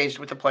she's engaged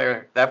with the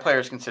player, that player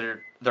is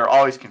considered. They're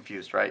always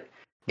confused, right?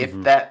 Mm-hmm.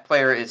 If that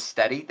player is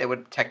steady, they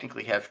would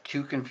technically have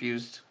 2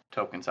 confused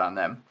tokens on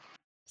them.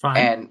 Fine.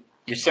 And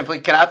you simply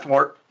cannot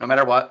thwart, no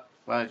matter what.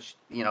 Well,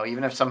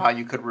 even if somehow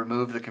you could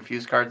remove the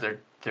confused cards,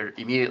 they're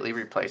immediately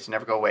replaced and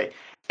never go away.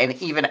 And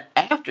even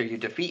after you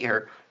defeat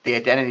her, the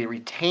identity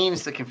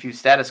retains the confused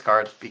status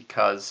cards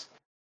because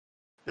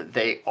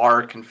they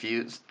are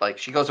confused. Like,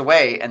 she goes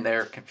away and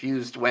they're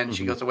confused when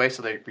she goes away,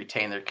 so they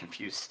retain their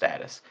confused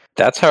status.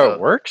 That's how it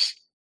works?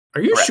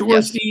 Are you sure,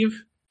 yes.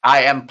 Steve?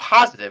 I am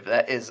positive.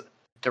 That is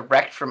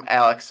direct from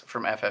Alex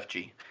from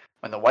FFG.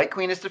 When the White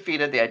Queen is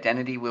defeated, the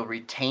identity will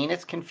retain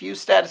its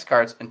confused status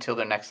cards until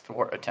their next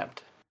thwart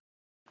attempt.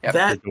 Yep. You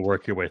have to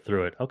work your way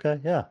through it. Okay,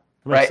 yeah.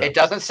 Right. Sense. It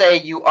doesn't say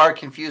you are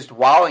confused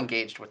while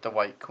engaged with the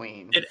White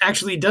Queen. It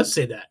actually does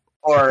say that.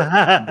 Or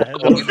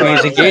when the Queen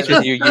is engaged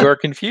with you, you are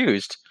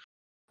confused.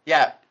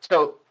 Yeah.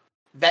 So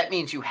that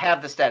means you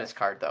have the status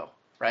card, though,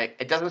 right?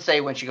 It doesn't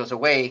say when she goes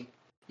away,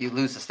 you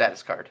lose the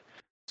status card.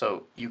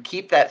 So you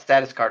keep that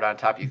status card on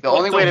top of you. The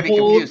only way to be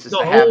confused is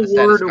to have the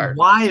status card. The whole word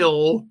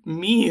 "while"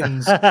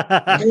 means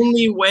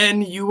only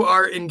when you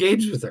are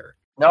engaged with her.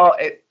 No,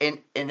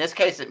 in this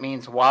case, it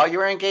means while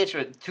you are engaged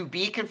with. To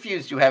be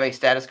confused, you have a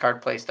status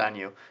card placed on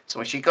you. So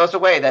when she goes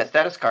away, that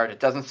status card, it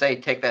doesn't say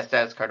take that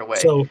status card away.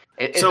 So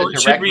it's a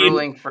direct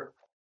ruling for.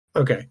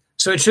 Okay,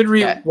 so it should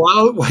read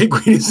while White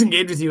Queen is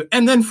engaged with you,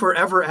 and then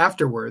forever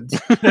afterwards,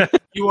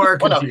 you are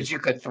confused. Well, no, because you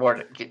could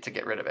thwart it to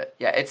get rid of it.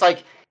 Yeah, it's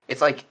like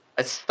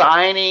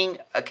assigning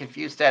a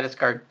confused status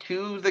card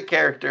to the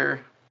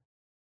character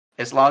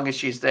as long as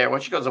she's there.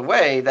 When she goes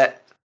away,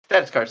 that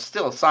status card is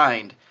still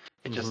assigned.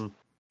 It just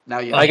now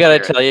you. I gotta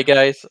tell you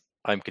guys,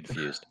 I'm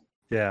confused.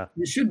 Yeah,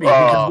 you should be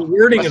because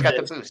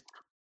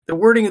the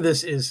wording of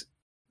this is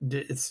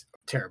it's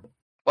terrible.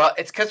 Well,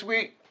 it's because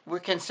we're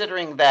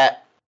considering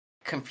that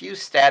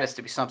confused status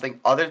to be something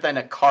other than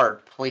a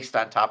card placed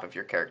on top of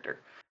your character.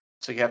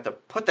 So you have to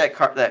put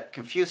that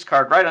confused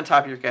card right on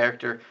top of your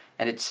character,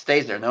 and it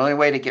stays there. And the only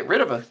way to get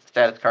rid of a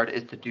status card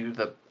is to do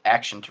the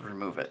action to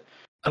remove it.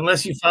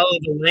 Unless you follow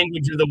the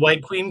language of the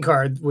White Queen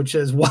card, which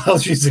says while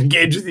she's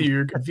engaged with you,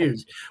 you're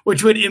confused.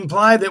 Which would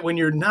imply that when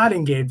you're not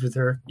engaged with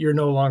her, you're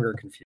no longer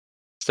confused.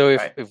 So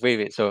Right.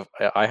 wait. So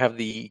if I have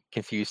the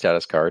confused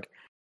status card,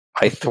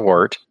 I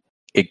thwart,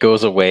 it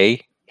goes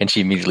away, and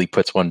she immediately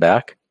puts one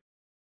back.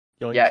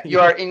 Yeah, you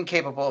are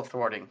incapable of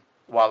thwarting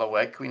while the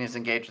White Queen is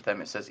engaged with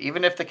them. It says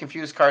even if the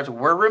confused cards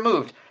were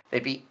removed,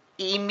 they'd be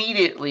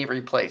immediately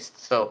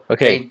replaced. So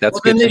Okay, that's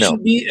then good they to know.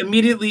 should be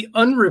immediately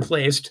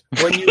unreplaced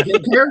when you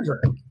take care of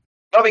her.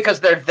 no, because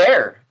they're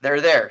there.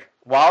 They're there.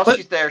 While But-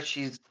 she's there,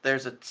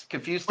 there's a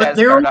confused But status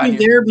they're card only on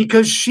you. there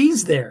because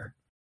she's there.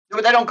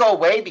 But they don't go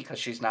away because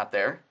she's not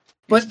there. You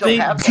But still they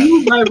have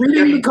do them. by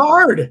reading the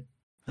card.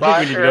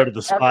 I think we need to go to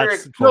the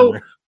spots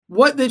corner.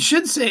 What they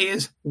should say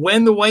is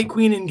when the White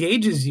Queen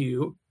engages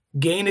you,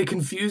 gain a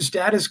confused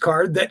status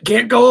card that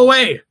can't go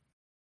away.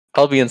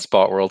 I'll be in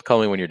Spot World.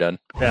 Call me when you're done.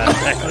 Yeah,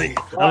 exactly.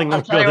 I'm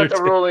telling you what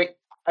the ruling.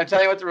 I'm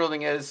telling you what the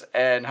ruling is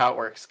and how it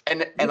works. And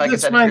like I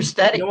That's said, fine. if you're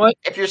steady, You know what?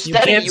 if you're You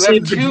steady, can't you save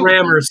have the two.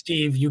 grammar,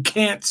 Steve. You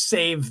can't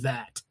save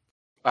that.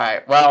 All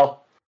right.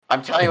 Well,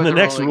 I'm telling you In what the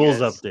next ruling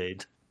rules is.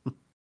 update.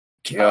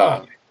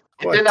 God.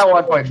 It's in that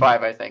 1.5,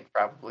 I think,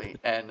 probably.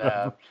 And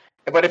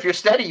but if you're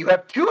steady, you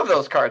have two of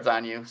those cards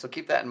on you, so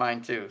keep that in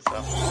mind too.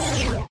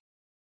 So,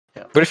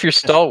 But if you're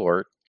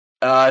stalwart,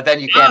 then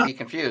you can't be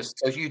confused.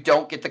 So you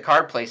don't get the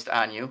card placed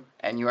on you,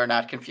 and you are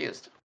not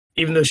confused.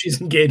 Even though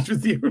she's engaged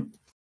with you.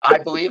 I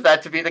believe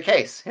that to be the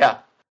case. Yeah,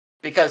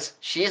 because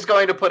she's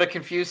going to put a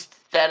confused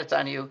status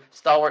on you.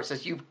 Stalwart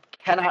says you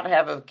cannot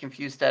have a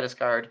confused status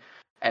card,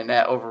 and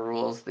that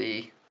overrules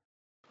the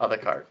other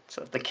card.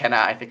 So the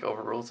cannot, I think,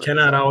 overrules it.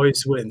 Cannot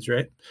always wins,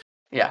 right?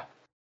 Yeah.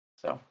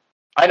 So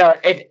I know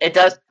it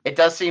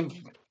does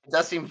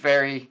seem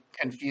very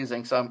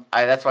confusing. So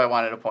that's why I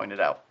wanted to point it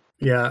out.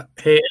 Yeah.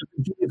 Hey,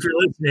 if you're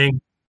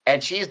listening,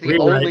 And she's the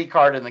Rewrite. only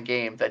card in the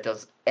game that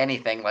does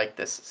anything like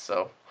this.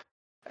 So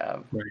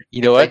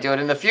you know if they what? do it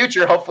in the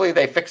future, hopefully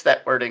they fix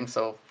that wording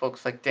so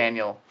folks like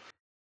Daniel,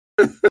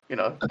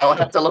 don't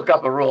have to look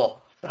up a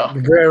rule. So.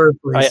 the grammar,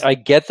 please. I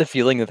get the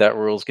feeling that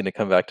rule is going to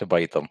come back to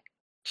bite them.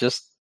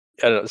 Just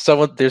I don't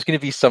know, there's going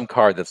to be some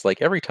card that's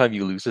like every time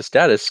you lose a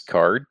status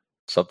card,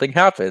 something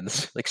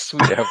happens. Like,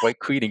 sweet, I have White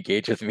Queen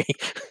engage with me.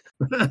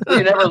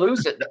 You never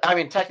lose it. I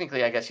mean,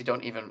 technically, I guess you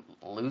don't even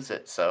lose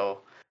it.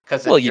 So,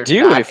 well, you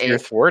do if you're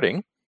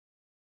thwarting.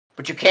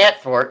 But you can't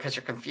thwart because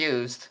you're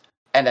confused,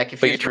 and that But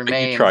you confusion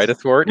remains. try to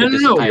thwart, No, and no,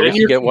 no. disappears, When you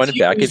you're get one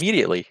back confused-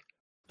 immediately.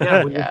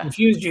 Yeah, when Yeah. you're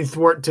confused, you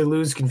thwart to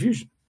lose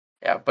confusion.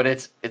 Yeah, but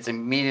it's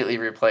immediately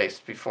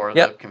replaced before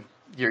Yep.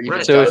 you're even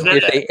Right. So done if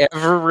with that. they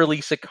ever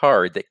release a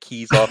card that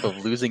keys off of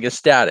losing a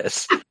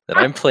status, then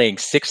I'm playing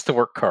 6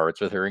 thwart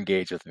cards with her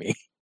engaged with me.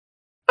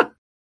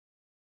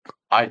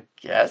 I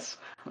guess.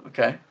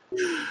 Okay.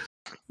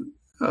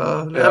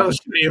 That'll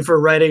show you for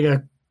writing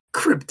a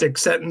cryptic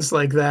sentence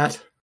like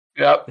that.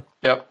 Yep.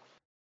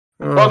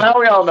 Well, now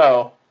we all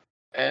know,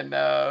 and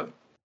I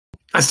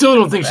still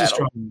don't think she's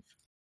Battle. strong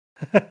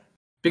enough.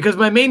 Because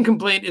my main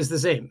complaint is the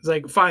same. It's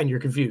like, fine, you're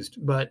confused,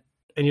 and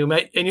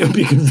you'll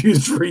be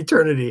confused for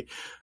eternity,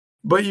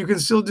 but you can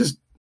still just,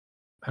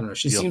 I don't know.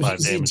 She Deal seems 5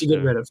 easy damage to get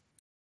to- rid of.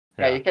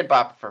 yeah, you can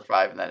bop it for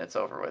 5, and then it's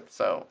over with.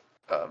 So,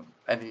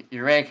 and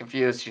you remain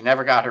confused. You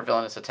never got her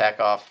villainous attack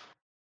off.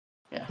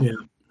 Yeah.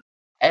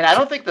 And I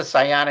don't think the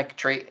psionic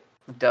trait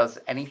does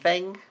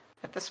anything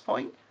at this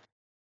point.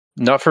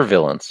 Not for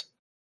villains.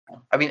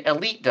 I mean,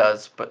 elite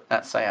does, but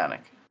not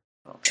psionic.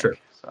 I don't think. Sure.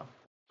 So,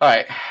 all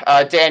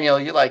right, Daniel,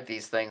 you like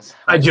these things?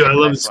 I Let's do. take I the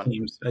love the next one.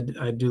 schemes.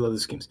 I do love the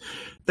schemes.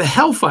 The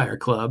Hellfire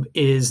Club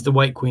is the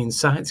White Queen's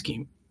side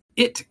scheme.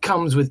 It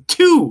comes with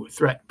 2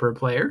 threat per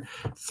player,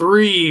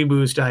 3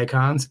 boost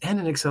icons, and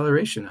an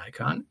acceleration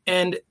icon,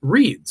 and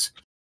reads,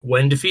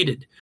 when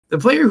defeated, the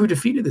player who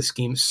defeated the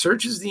scheme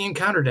searches the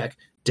encounter deck,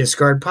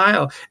 discard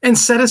pile, and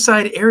set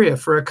aside area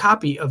for a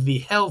copy of the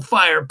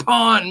Hellfire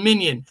Pawn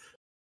minion,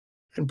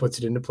 and puts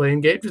it into play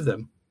engage with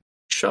them.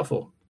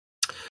 Shuffle.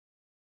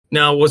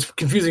 Now, what's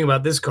confusing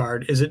about this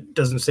card is it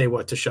doesn't say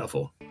what to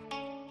shuffle.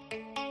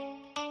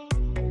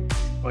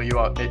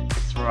 Well,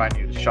 it's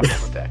reminding you to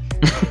shuffle the deck.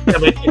 Yeah,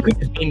 but it could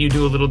just mean you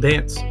do a little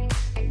dance.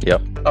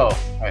 Yep. Oh,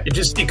 right.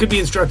 It could be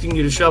instructing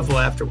you to shuffle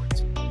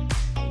afterwards.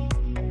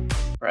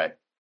 Right.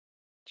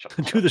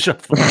 Do the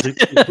shuffle.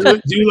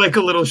 Do like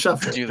a little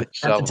shuffle Do the at the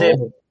shuffle.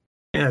 table.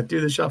 Yeah,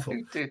 do the shuffle.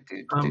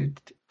 In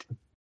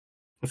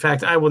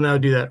fact, I will now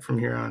do that from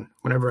here on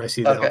whenever I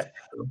see that. Okay.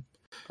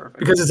 Perfect.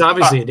 Because it's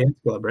obviously a dance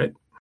club, right?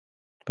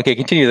 Okay,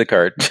 continue the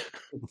card.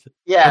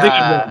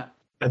 Yeah,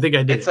 I think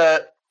I did. it's an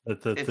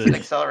That's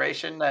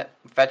acceleration that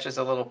fetches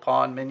a little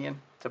pawn minion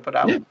to put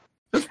out. Yeah.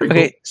 That's pretty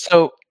Okay,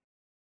 so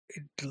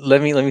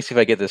let me see if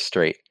I get this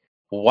straight.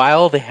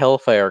 While the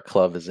Hellfire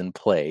Club is in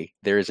play,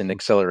 there is an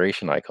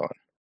acceleration icon.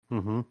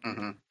 Mm-hmm.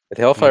 Mm-hmm. If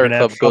the Hellfire gonna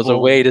have Club goes trouble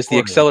away, does the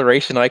recording.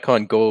 acceleration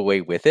icon go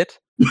away with it?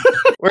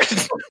 Or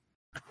cool.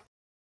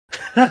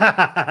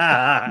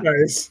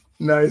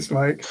 Nice,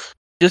 Mike.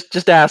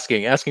 just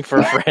asking for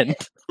a friend.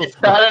 It's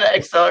not an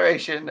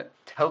acceleration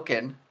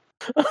token.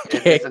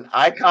 Okay. It's an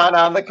icon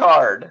on the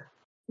card.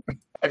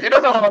 If you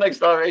don't know how an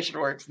acceleration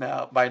works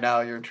by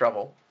now you're in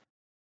trouble.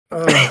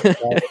 Oh,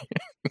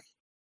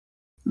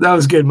 That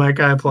was good, Mike.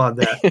 I applaud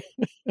that.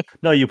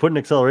 No, you put an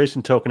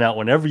acceleration token out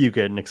whenever you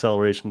get an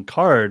acceleration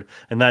card,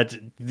 and that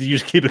you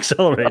just keep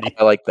accelerating.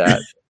 I like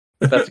that.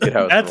 That's a good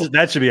house rule.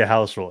 That should be a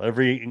house rule.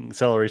 Every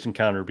acceleration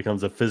counter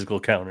becomes a physical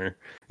counter,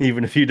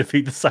 even if you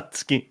defeat the side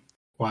scheme.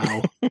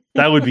 Wow.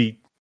 That would be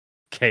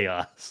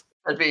chaos.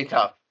 That'd be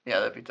tough. Yeah,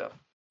 that'd be tough.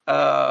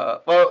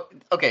 Well,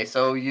 okay,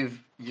 so you've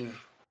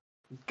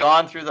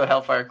gone through the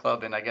Hellfire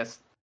Club and I guess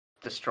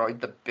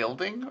destroyed the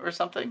building or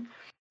something.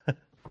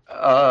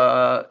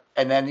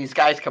 And then these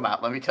guys come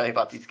out. Let me tell you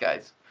about these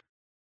guys.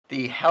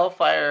 The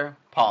Hellfire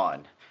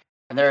Pawn.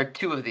 And there are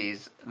two of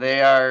these.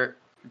 They are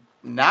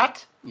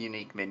not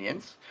unique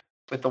minions,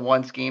 with the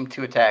one scheme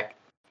to attack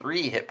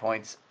 3 hit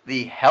points.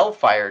 The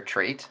Hellfire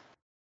trait,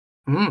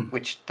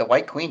 which the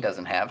White Queen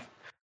doesn't have.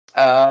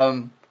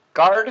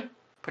 Guard,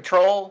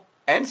 Patrol,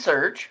 and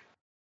Surge.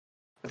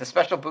 With a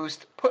special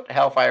boost, put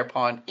Hellfire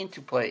Pawn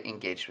into play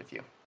engaged with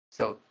you.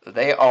 So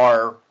they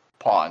are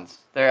pawns.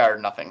 They are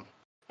nothing.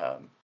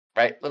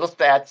 Right? Little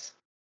stats.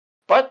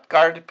 But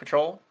Guard,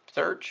 Patrol,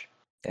 Surge.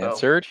 And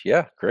Surge?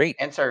 Yeah, great.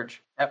 And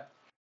Surge. Yep.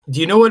 Do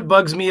you know what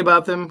bugs me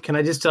about them? Can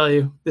I just tell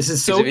you? This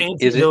is so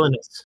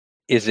anti-villainous.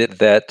 Is it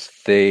that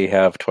they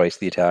have twice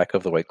the attack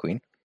of the White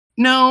Queen?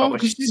 No,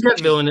 because she's got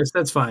villainous.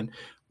 That's fine.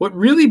 What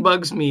really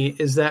bugs me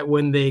is that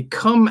when they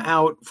come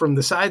out from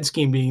the side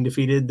scheme being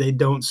defeated, they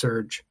don't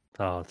surge.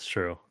 Oh, it's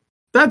true.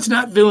 That's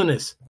not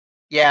villainous.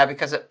 Yeah,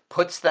 because it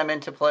puts them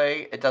into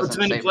play. It doesn't puts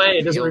them into play.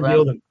 It doesn't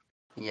reveal them.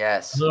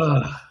 Yes.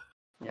 Ugh.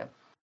 Yeah.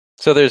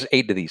 So there's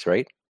 8 of these,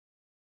 right?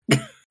 2.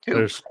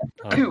 There's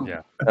 2.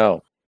 Yeah.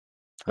 Oh.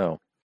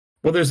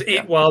 Well, there's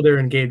 8 while they're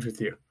engaged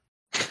with you.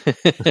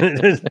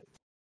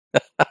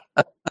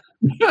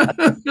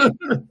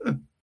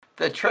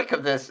 The trick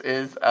of this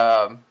is,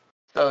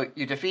 so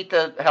you defeat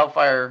the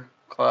Hellfire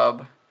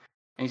Club,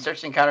 and you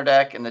search the encounter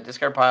deck in the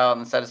discard pile in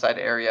the set aside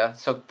area.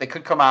 So they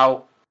could come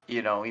out,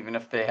 even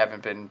if they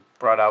haven't been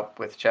brought out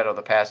with Shadow of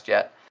the Past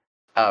yet.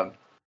 But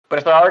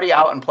if they're already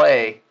out in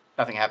play,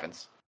 nothing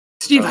happens.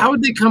 Steve, how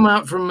would they come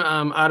out from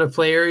out of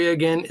play area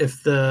again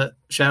if the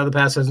Shadow of the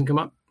Past hasn't come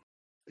up?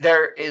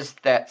 There is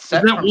that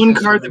set. There's that one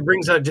card that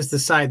brings out just the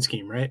side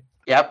scheme, right?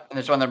 Yep, and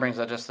there's one that brings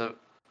out just the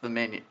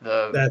minion.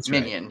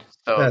 Minion.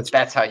 Right. So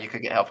that's how you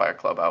could get Hellfire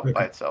Club out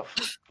by itself.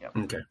 Yep.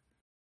 Okay.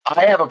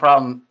 I have a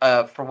problem.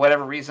 For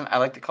whatever reason, I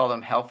like to call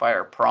them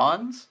Hellfire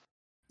Prawns.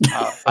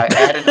 I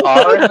added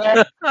R in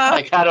there.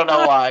 I don't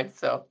know why.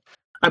 So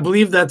I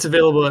believe that's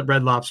available at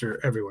Red Lobster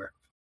everywhere.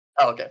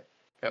 Oh, okay.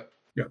 Yep.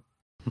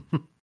 All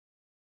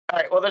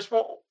right. Well, there's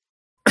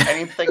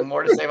anything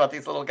more to say about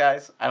these little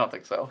guys? I don't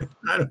think so.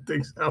 I don't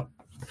think so. All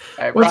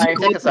right, Brian,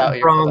 take us out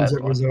here.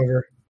 It was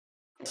over.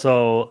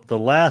 So the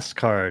last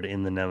card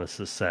in the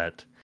Nemesis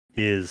set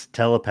is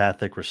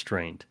Telepathic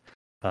Restraint.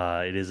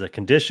 It is a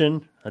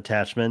condition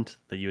attachment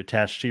that you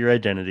attach to your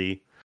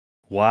identity.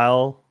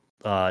 While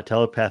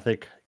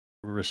Telepathic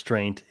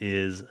Restraint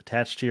is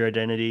attached to your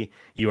identity,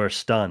 you are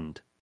stunned.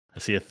 I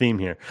see a theme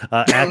here.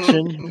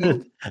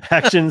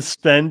 Action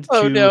spend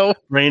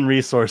drain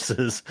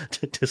resources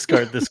to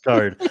discard this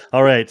card.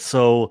 All right,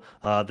 so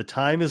the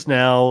time is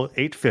now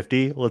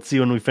 8:50. Let's see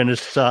when we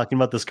finish talking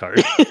about this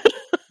card.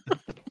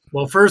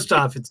 Well, first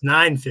off, it's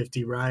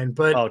 9:50, Ryan.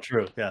 But oh,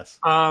 true. Yes.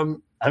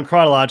 I'm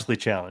chronologically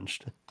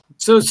challenged.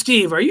 So,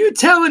 Steve, are you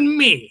telling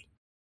me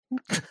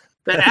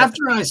that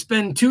after I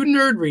spend 2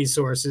 nerd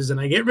resources and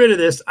I get rid of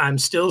this, I'm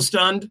still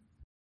stunned?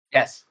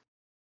 Yes.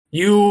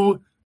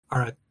 You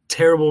are a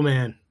terrible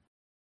man.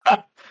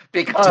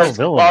 Because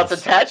while it's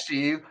attached to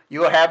you, you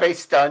will have a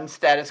stun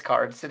status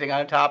card sitting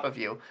on top of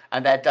you,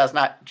 and that does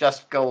not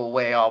just go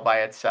away all by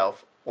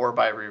itself or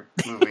by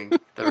removing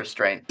the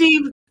restraint.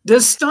 Steve,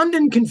 does stunned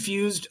and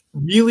confused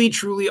really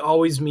truly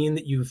always mean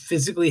that you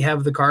physically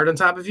have the card on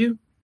top of you?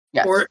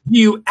 Yes. Or do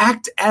you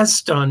act as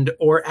stunned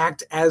or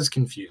act as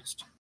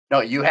confused? No,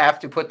 you have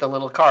to put the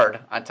little card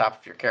on top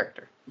of your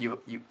character.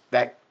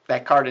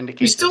 That card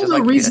indicates. There's still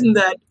no reason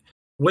that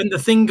when the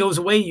thing goes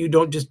away, you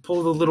don't just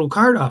pull the little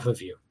card off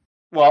of you.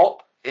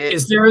 Well,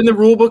 is there in the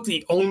rule book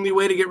the only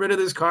way to get rid of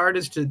this card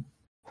is to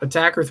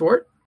attack or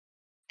thwart?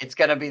 It's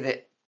gonna be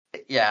the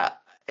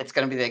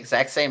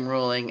exact same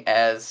ruling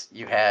as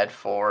you had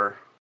for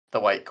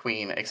the White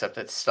Queen, except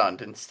it's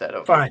stunned instead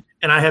of. Fine,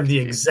 and I have the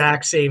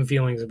exact same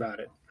feelings about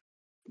it.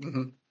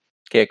 Mm-hmm.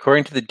 Okay,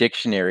 according to the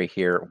dictionary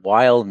here,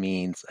 while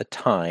means a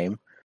time,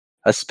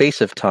 a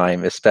space of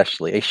time,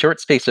 especially a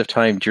short space of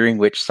time during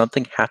which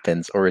something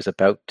happens or is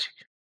about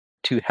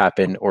to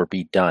happen or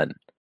be done.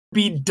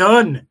 Be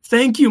done.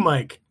 Thank you,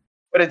 Mike.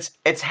 But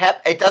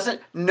it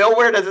doesn't.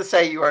 Nowhere does it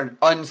say you are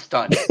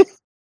unstunned.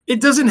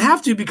 It doesn't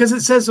have to because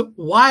it says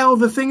while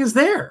the thing is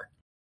there,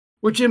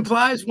 which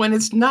implies when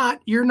it's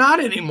not, you're not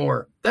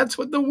anymore. That's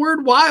what the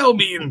word while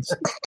means.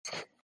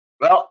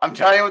 Well, I'm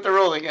telling you what the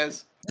ruling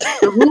is.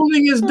 The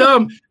ruling is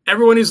dumb.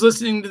 Everyone who's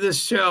listening to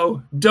this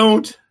show,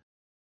 don't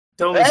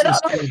listen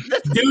to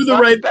it. Do the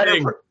right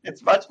thing.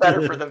 It's much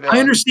better for the villain.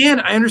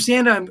 I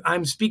understand.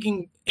 I'm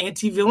speaking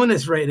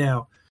anti-villainous right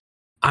now.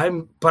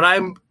 You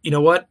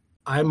know what?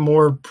 I'm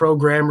more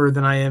pro-grammar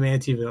than I am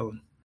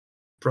anti-villain.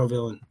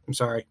 Pro-villain. I'm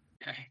sorry.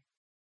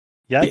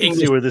 Yeah, I The can see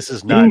English- where this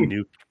is not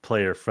new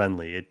player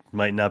friendly. It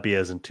might not be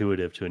as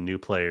intuitive to a new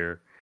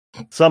player.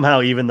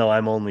 Somehow, even though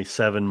I'm only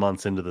 7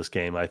 months into this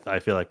game, I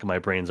feel like my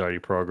brain's already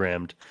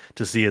programmed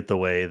to see it the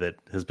way that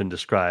has been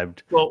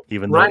described, Well,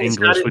 even though Ryan's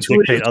not English would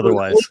intuitive dictate to an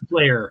otherwise. old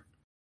player,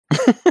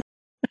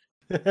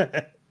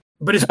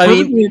 but it's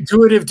perfectly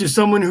intuitive to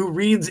someone who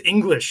reads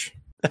English.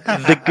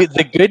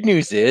 The good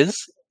news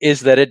is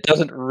that it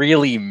doesn't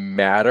really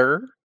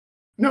matter.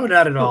 No,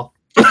 not at all.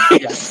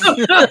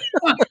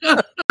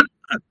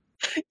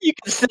 You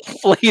can still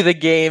play the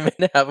game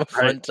and have a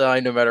fun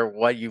time no matter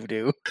what you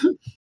do.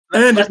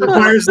 And it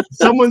requires that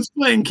someone's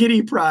playing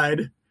Kitty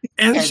Pride,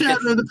 and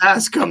Shadow of the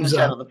Past comes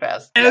Shadow up, of the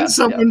Past. and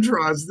someone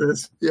draws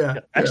this.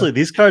 Actually,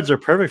 these cards are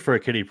perfect for a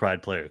Kitty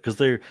Pride player because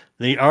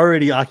they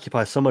already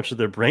occupy so much of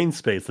their brain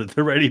space that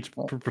they're ready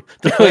to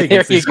play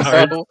against these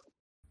cards.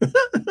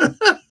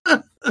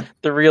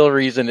 The real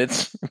reason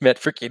it's meant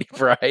for Kitty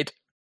Pride.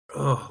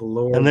 Oh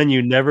Lord! And then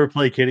you never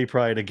play Kitty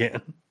Pride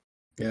again.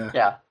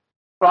 Yeah.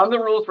 From the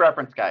rules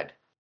reference guide,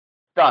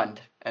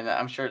 stunned, and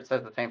I'm sure it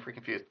says the same for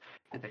confused,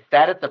 is a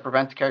status that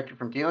prevents a character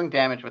from dealing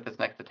damage with its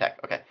next attack.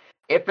 Okay.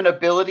 If an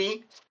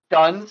ability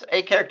stuns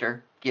a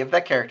character, give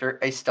that character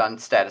a stunned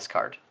status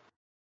card.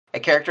 A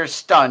character is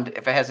stunned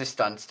if it has a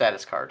stunned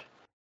status card.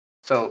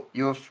 So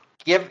you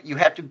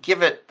have to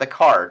give it the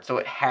card, so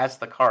it has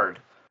the card.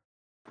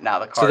 Now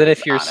the card. So that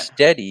if is you're on it.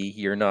 steady,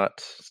 you're not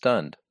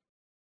stunned.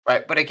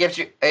 Right, but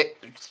it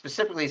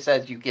specifically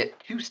says you get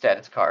 2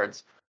 status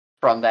cards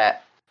from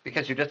that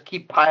because you just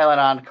keep piling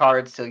on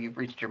cards till you've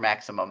reached your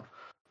maximum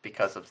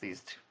because of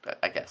these 2,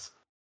 I guess.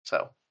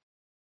 So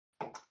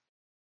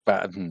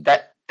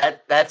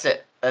that's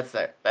it. That's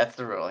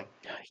the ruling.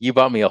 You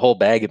bought me a whole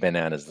bag of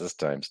bananas this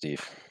time,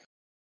 Steve.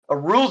 A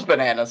rules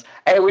bananas.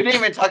 Hey, we didn't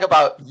even talk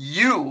about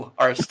you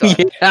are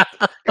stunned. Yeah.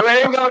 We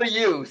didn't go to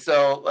you,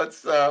 so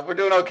let's we're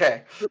doing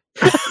okay.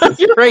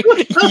 You're right.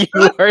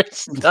 You are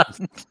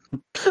stunned.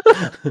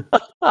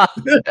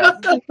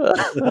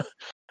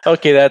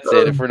 Okay, that's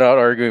it. If we're not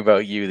arguing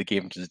about you, the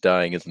game's just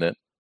dying, isn't it?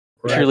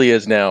 It truly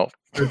is now.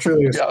 It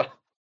truly is.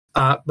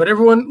 Yeah. But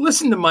everyone,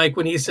 listen to Mike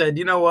when he said,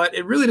 "You know what?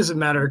 It really doesn't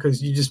matter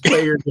because you just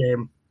play your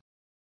game.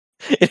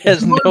 It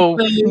has no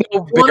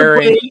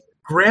bearing.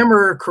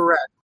 Grammar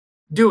correct.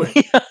 Do it.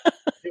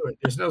 Do it.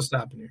 There's no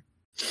stopping you."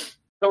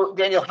 So,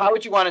 Daniel, how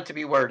would you want it to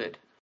be worded?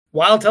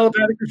 While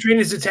telepathic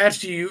restraint is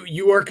attached to you,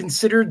 you are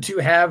considered to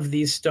have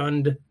the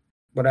stunned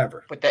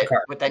whatever. But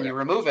then you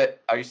remove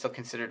it. Are you still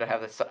considered to have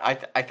this?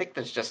 I think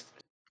there's just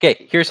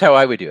Okay, here's how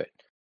I would do it.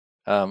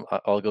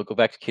 I'll go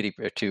back to Kitty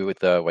with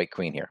the White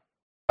Queen here.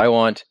 I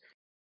want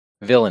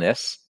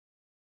villainous.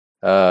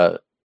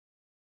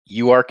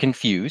 You are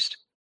confused.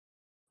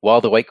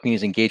 While the White Queen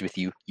is engaged with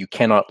you, you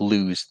cannot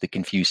lose the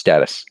confused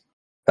status.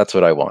 That's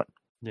what I want.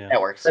 Yeah,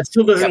 that works. That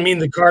still doesn't mean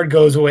the card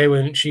goes away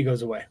when she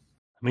goes away.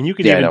 I mean, you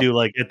could even do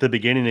like at the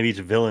beginning of each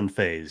villain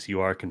phase,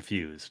 you are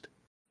confused.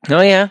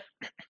 Oh yeah.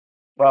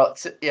 Well,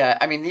 yeah.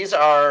 I mean, these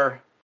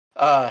are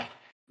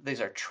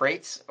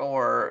traits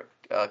or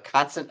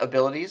constant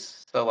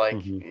abilities. So, like,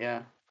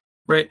 yeah.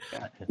 Right.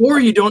 Yeah. Or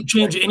you don't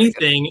change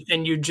anything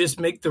and you just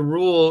make the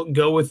rule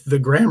go with the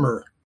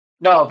grammar.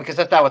 No, because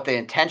that's not what the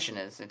intention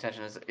is. The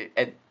intention is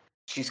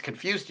she's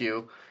confused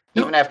you.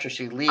 Even after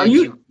she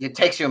leaves, it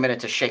takes you a minute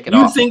to shake it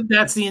off. You think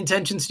that's the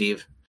intention,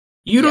 Steve?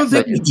 You don't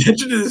think the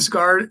intention of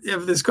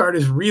this card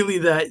is really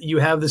that you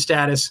have the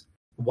status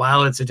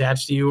while it's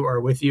attached to you or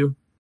with you?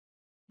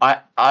 You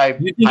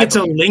think it's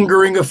a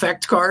lingering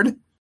effect card?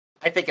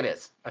 I think it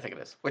is.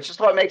 Which is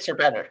what makes her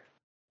better.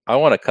 I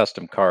want a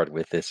custom card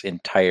with this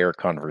entire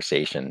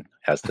conversation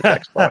as the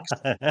text box.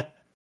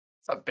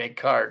 It's a big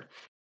card.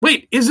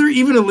 Wait, is there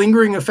even a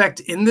lingering effect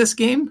in this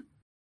game?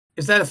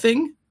 Is that a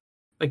thing?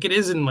 Like it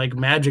is in like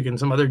Magic and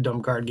some other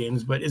dumb card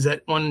games, but is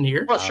that one in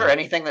here? Well, sure.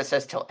 Anything that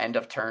says till end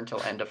of turn,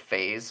 till end of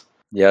phase.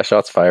 Yeah,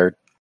 shots fired.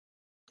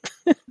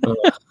 All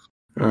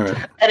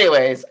right.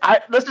 Anyways,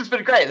 this has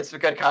been great. This is a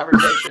good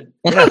conversation.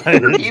 I'm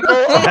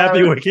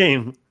happy we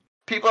came.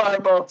 People are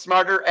both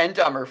smarter and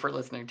dumber for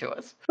listening to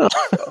us.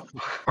 So.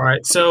 All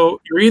right, so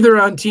you're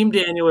either on Team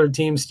Daniel or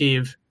Team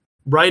Steve.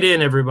 Write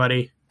in,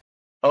 everybody.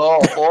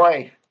 Oh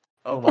boy!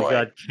 Oh my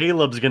God!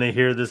 Caleb's gonna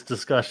hear this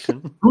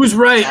discussion. Who's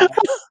right?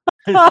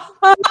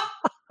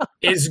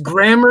 Is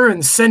grammar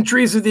and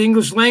centuries of the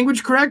English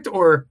language correct,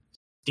 or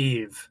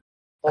Steve?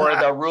 Or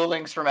the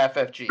rulings from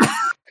FFG?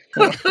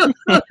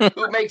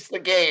 Who makes the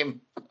game?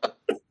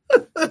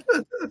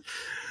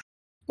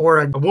 Or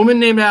a woman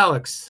named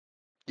Alex?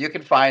 You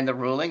can find the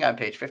ruling on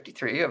page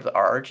 53 of the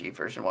RRG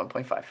version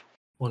 1.5.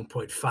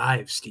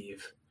 1.5,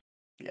 Steve.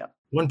 Yeah.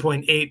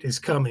 1.8 is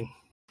coming.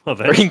 Or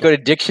you can go to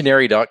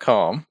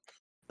dictionary.com.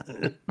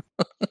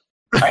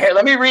 All right, here,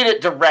 let me read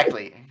it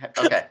directly.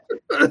 Okay.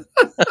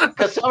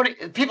 Because so many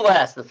people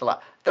ask this a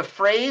lot. The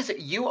phrase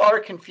 "you are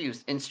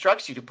confused"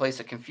 instructs you to place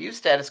a confused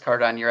status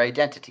card on your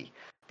identity.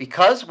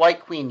 Because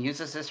White Queen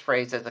uses this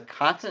phrase as a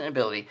constant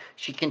ability,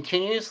 she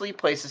continuously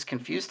places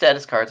confused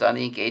status cards on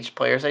the engaged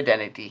player's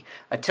identity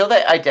until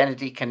that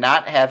identity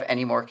cannot have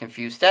any more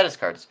confused status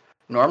cards.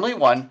 Normally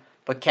 1,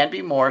 but can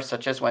be more,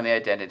 such as when the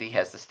identity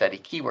has the steady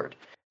keyword.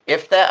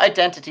 If that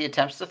identity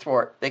attempts to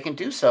thwart, they can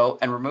do so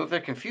and remove their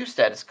confused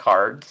status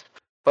cards,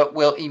 but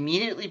will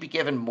immediately be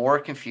given more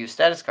confused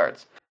status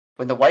cards.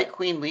 When the White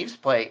Queen leaves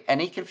play,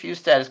 any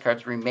confused status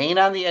cards remain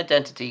on the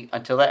identity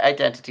until that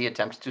identity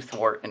attempts to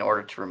thwart in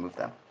order to remove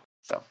them.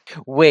 So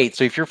Wait,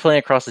 so if you're playing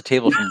across the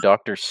table from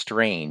Doctor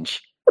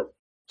Strange,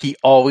 he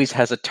always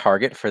has a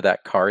target for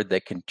that card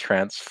that can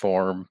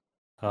transform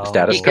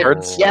status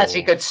cards? Yes,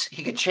 he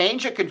could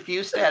change a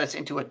confused status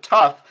into a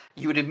tough.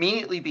 You would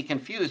immediately be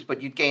confused,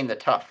 but you'd gain the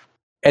tough.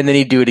 And then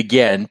he'd do it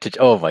again.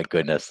 Oh my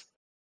goodness.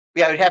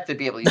 Yeah, we'd have to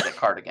be able to use that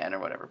card again or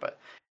whatever, but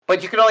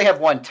you could only have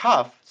one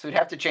tough, so you'd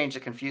have to change the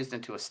confused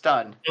into a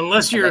stun.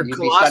 Unless you're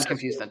Colossus,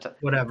 confused into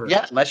whatever.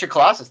 Yeah, unless you're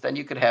Colossus, then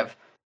you could turn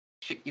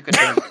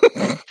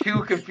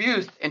 2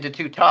 confused into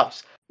 2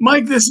 toughs.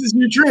 Mike, this is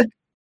your trick.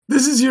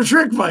 This is your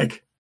trick,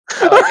 Mike.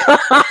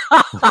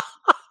 I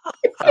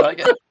like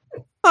it.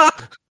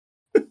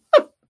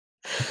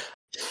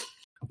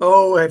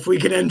 Oh, if we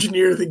could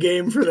engineer the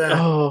game for that.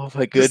 Oh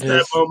my goodness.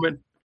 Just that moment.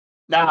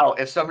 Now,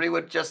 if somebody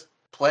would just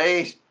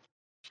play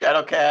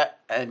Shadowcat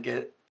and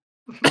get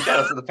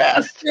Shadows of the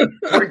Past,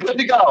 we're good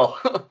to go.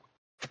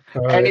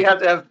 Right. And you have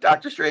to have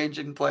Doctor Strange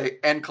and play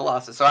and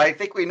Colossus. So I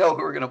think we know who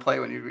we're going to play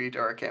when you read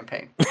our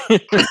campaign.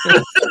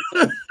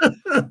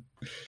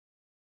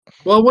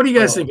 Well, what do you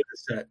guys think of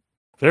this set?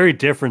 Very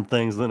different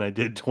things than I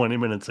did 20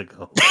 minutes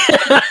ago.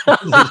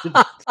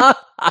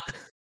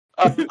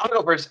 I'll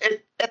go first.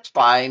 It's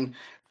fine.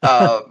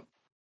 The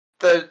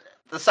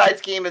side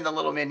scheme and the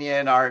little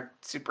minion aren't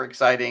super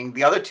exciting.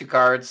 The other 2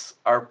 cards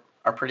are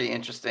pretty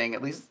interesting.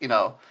 At least,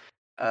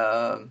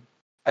 I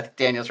think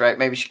Daniel's right.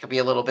 Maybe she could be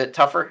a little bit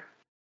tougher.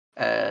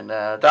 And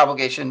the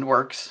obligation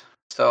works.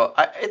 So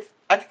I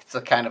think it's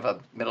a kind of a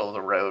middle of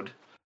the road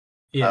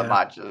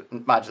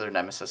modular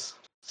nemesis.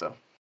 So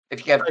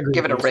if you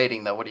give it a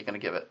rating, though, what are you going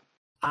to give it?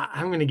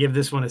 I'm going to give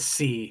this one a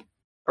C.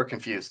 Or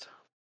confused?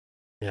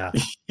 Yeah.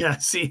 Yeah,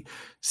 C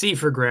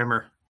for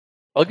grammar.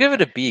 I'll give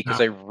it a B because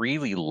I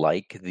really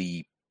like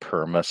the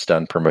perma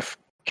stun, perma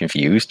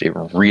confused. It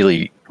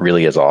really,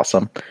 really is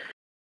awesome.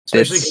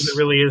 Especially because it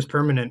really is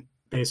permanent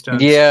based on.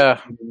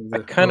 Yeah, I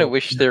kind of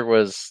wish there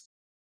was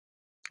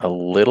a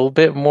little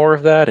bit more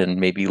of that and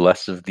maybe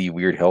less of the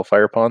weird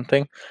Hellfire Pawn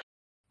thing.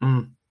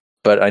 Mm.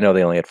 But I know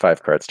they only had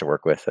 5 cards to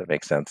work with. That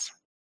makes sense.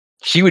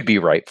 She would be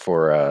ripe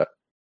for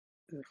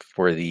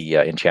the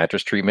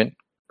Enchantress treatment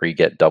where you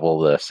get double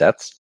the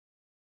sets.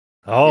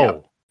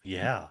 Oh,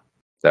 yeah.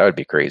 That would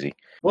be crazy.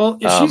 Well,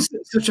 if she's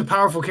such a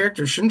powerful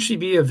character, shouldn't she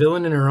be a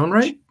villain in her own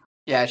right?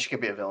 Yeah, she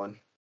could be a villain.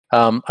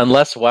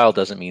 Unless WoW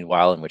doesn't mean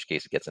WoW, in which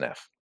case it gets an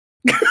F.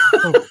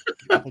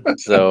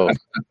 So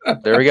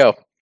there we go.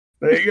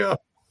 There you go.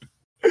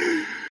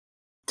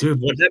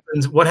 Dude,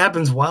 what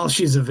happens while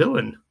she's a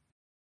villain?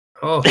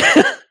 Oh.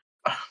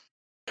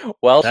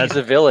 While she's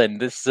a villain,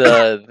 this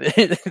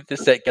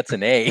set gets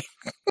an A.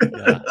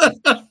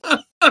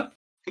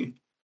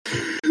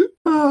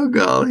 Oh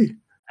golly.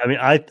 I mean,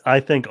 I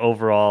think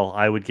overall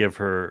I would give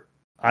her.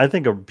 I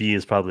think a B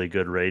is probably a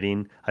good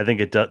rating. I think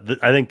it does.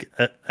 I think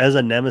as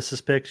a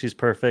nemesis pick, she's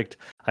perfect.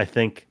 I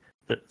think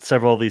that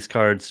several of these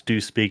cards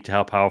do speak to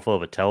how powerful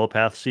of a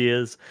telepath she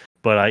is.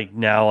 But I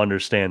now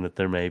understand that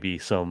there may be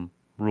some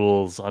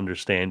rules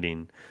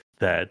understanding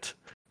that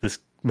this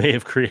may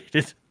have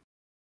created.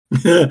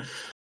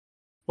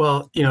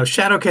 Well,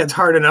 Shadowcat's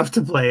hard enough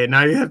to play, and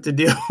now you have to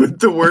deal with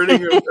the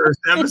wording of her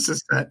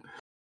nemesis set.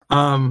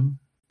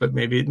 But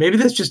maybe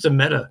that's just a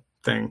meta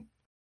thing.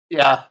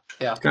 Yeah.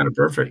 It's kind of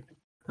perfect.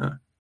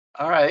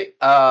 All right.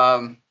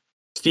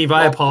 Steve,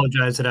 I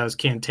apologize that I was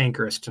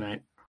cantankerous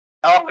tonight.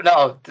 Oh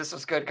no, this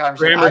was good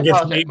conversation.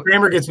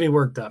 Grammar gets me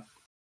worked up.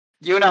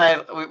 You and I,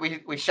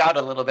 we shout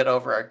a little bit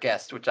over our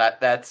guest,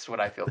 that's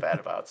what I feel bad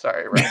about.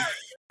 Sorry,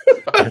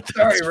 Ryan.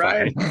 Sorry,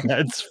 Ryan.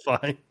 That's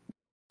fine.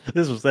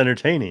 This was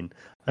entertaining.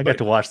 I got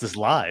to watch this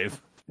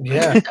live.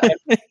 Yeah.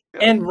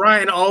 And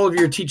Ryan, all of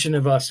your teaching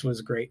of us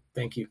was great.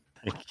 Thank you.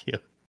 Thank you.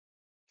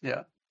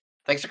 Yeah.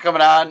 Thanks for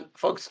coming on.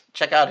 Folks,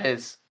 check out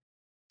his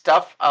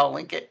stuff. I'll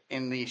link it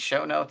in the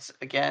show notes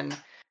again.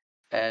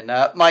 And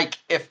Mike,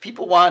 if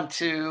people want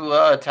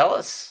to tell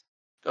us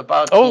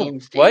about Team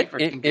Steve or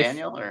Team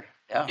Daniel, or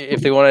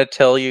if they want to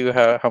tell you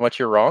how much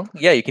you're wrong,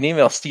 you can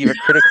email Steve at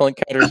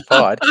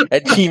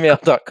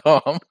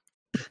criticalencounterspod@gmail.com.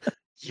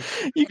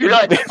 You're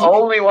like the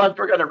only ones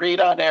we're going to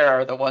read on air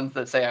are the ones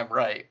that say I'm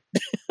right.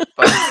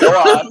 But go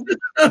on.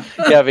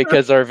 Yeah,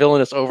 because our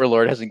villainous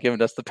overlord hasn't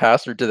given us the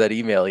password to that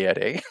email yet,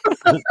 eh?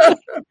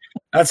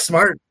 That's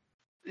smart.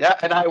 Yeah,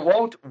 and I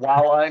won't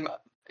while I'm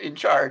in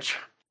charge.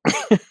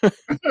 Does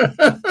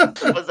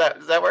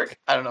that work?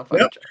 I don't know if I'm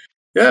in charge.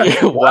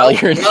 Yeah. While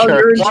you're in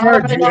charge.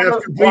 I know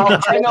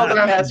the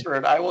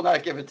password. I will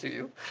not give it to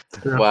you.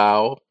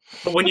 Wow.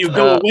 But when you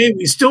go away,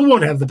 we still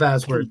won't have the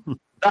password.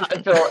 Not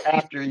until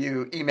after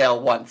you email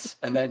once,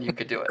 and then you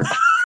could do it.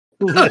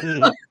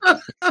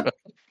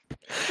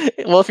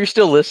 Well, if you're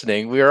still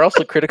listening, we are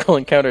also Critical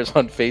Encounters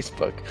on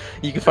Facebook.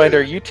 You can find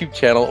our YouTube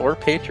channel or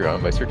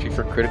Patreon by searching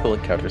for Critical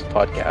Encounters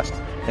Podcast.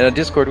 And on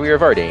Discord, we are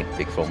Vardane,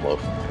 Big Foam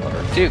Loaf,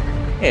 Monarch Duke,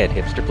 and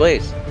Hipster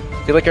Plays.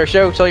 If you like our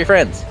show, tell your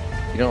friends.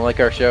 If you don't like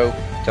our show,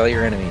 tell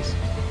your enemies.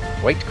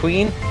 White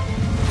Queen,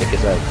 take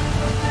us out.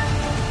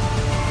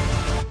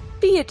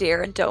 Be a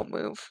deer and don't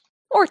move.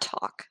 Or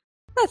talk.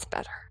 That's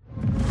better.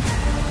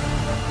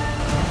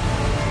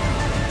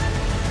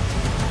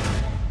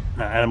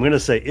 And I'm going to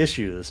say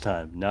issue this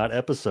time, not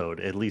episode,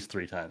 at least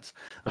 3 times.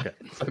 Okay.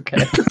 Okay.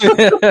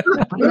 I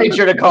made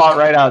sure to call it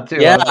right out, too.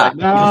 Yeah, I was like,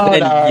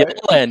 no.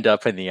 you'll end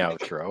up in the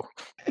outro.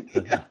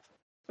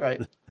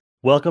 Right.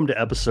 Welcome to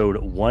episode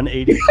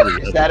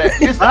 183. Is that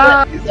it? Is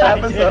that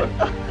episode?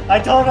 I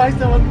told her I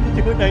still wasn't going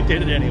to do it, and I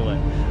did it anyway.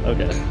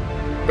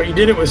 Okay. But you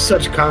did it with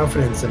such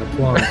confidence and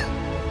aplomb.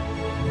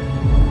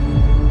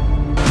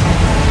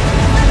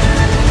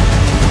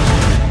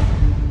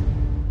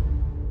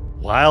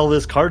 While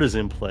this card is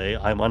in play,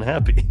 I'm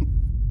unhappy.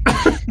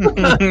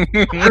 I'm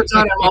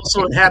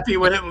also unhappy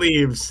when it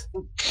leaves.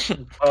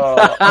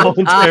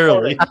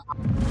 Momentarily.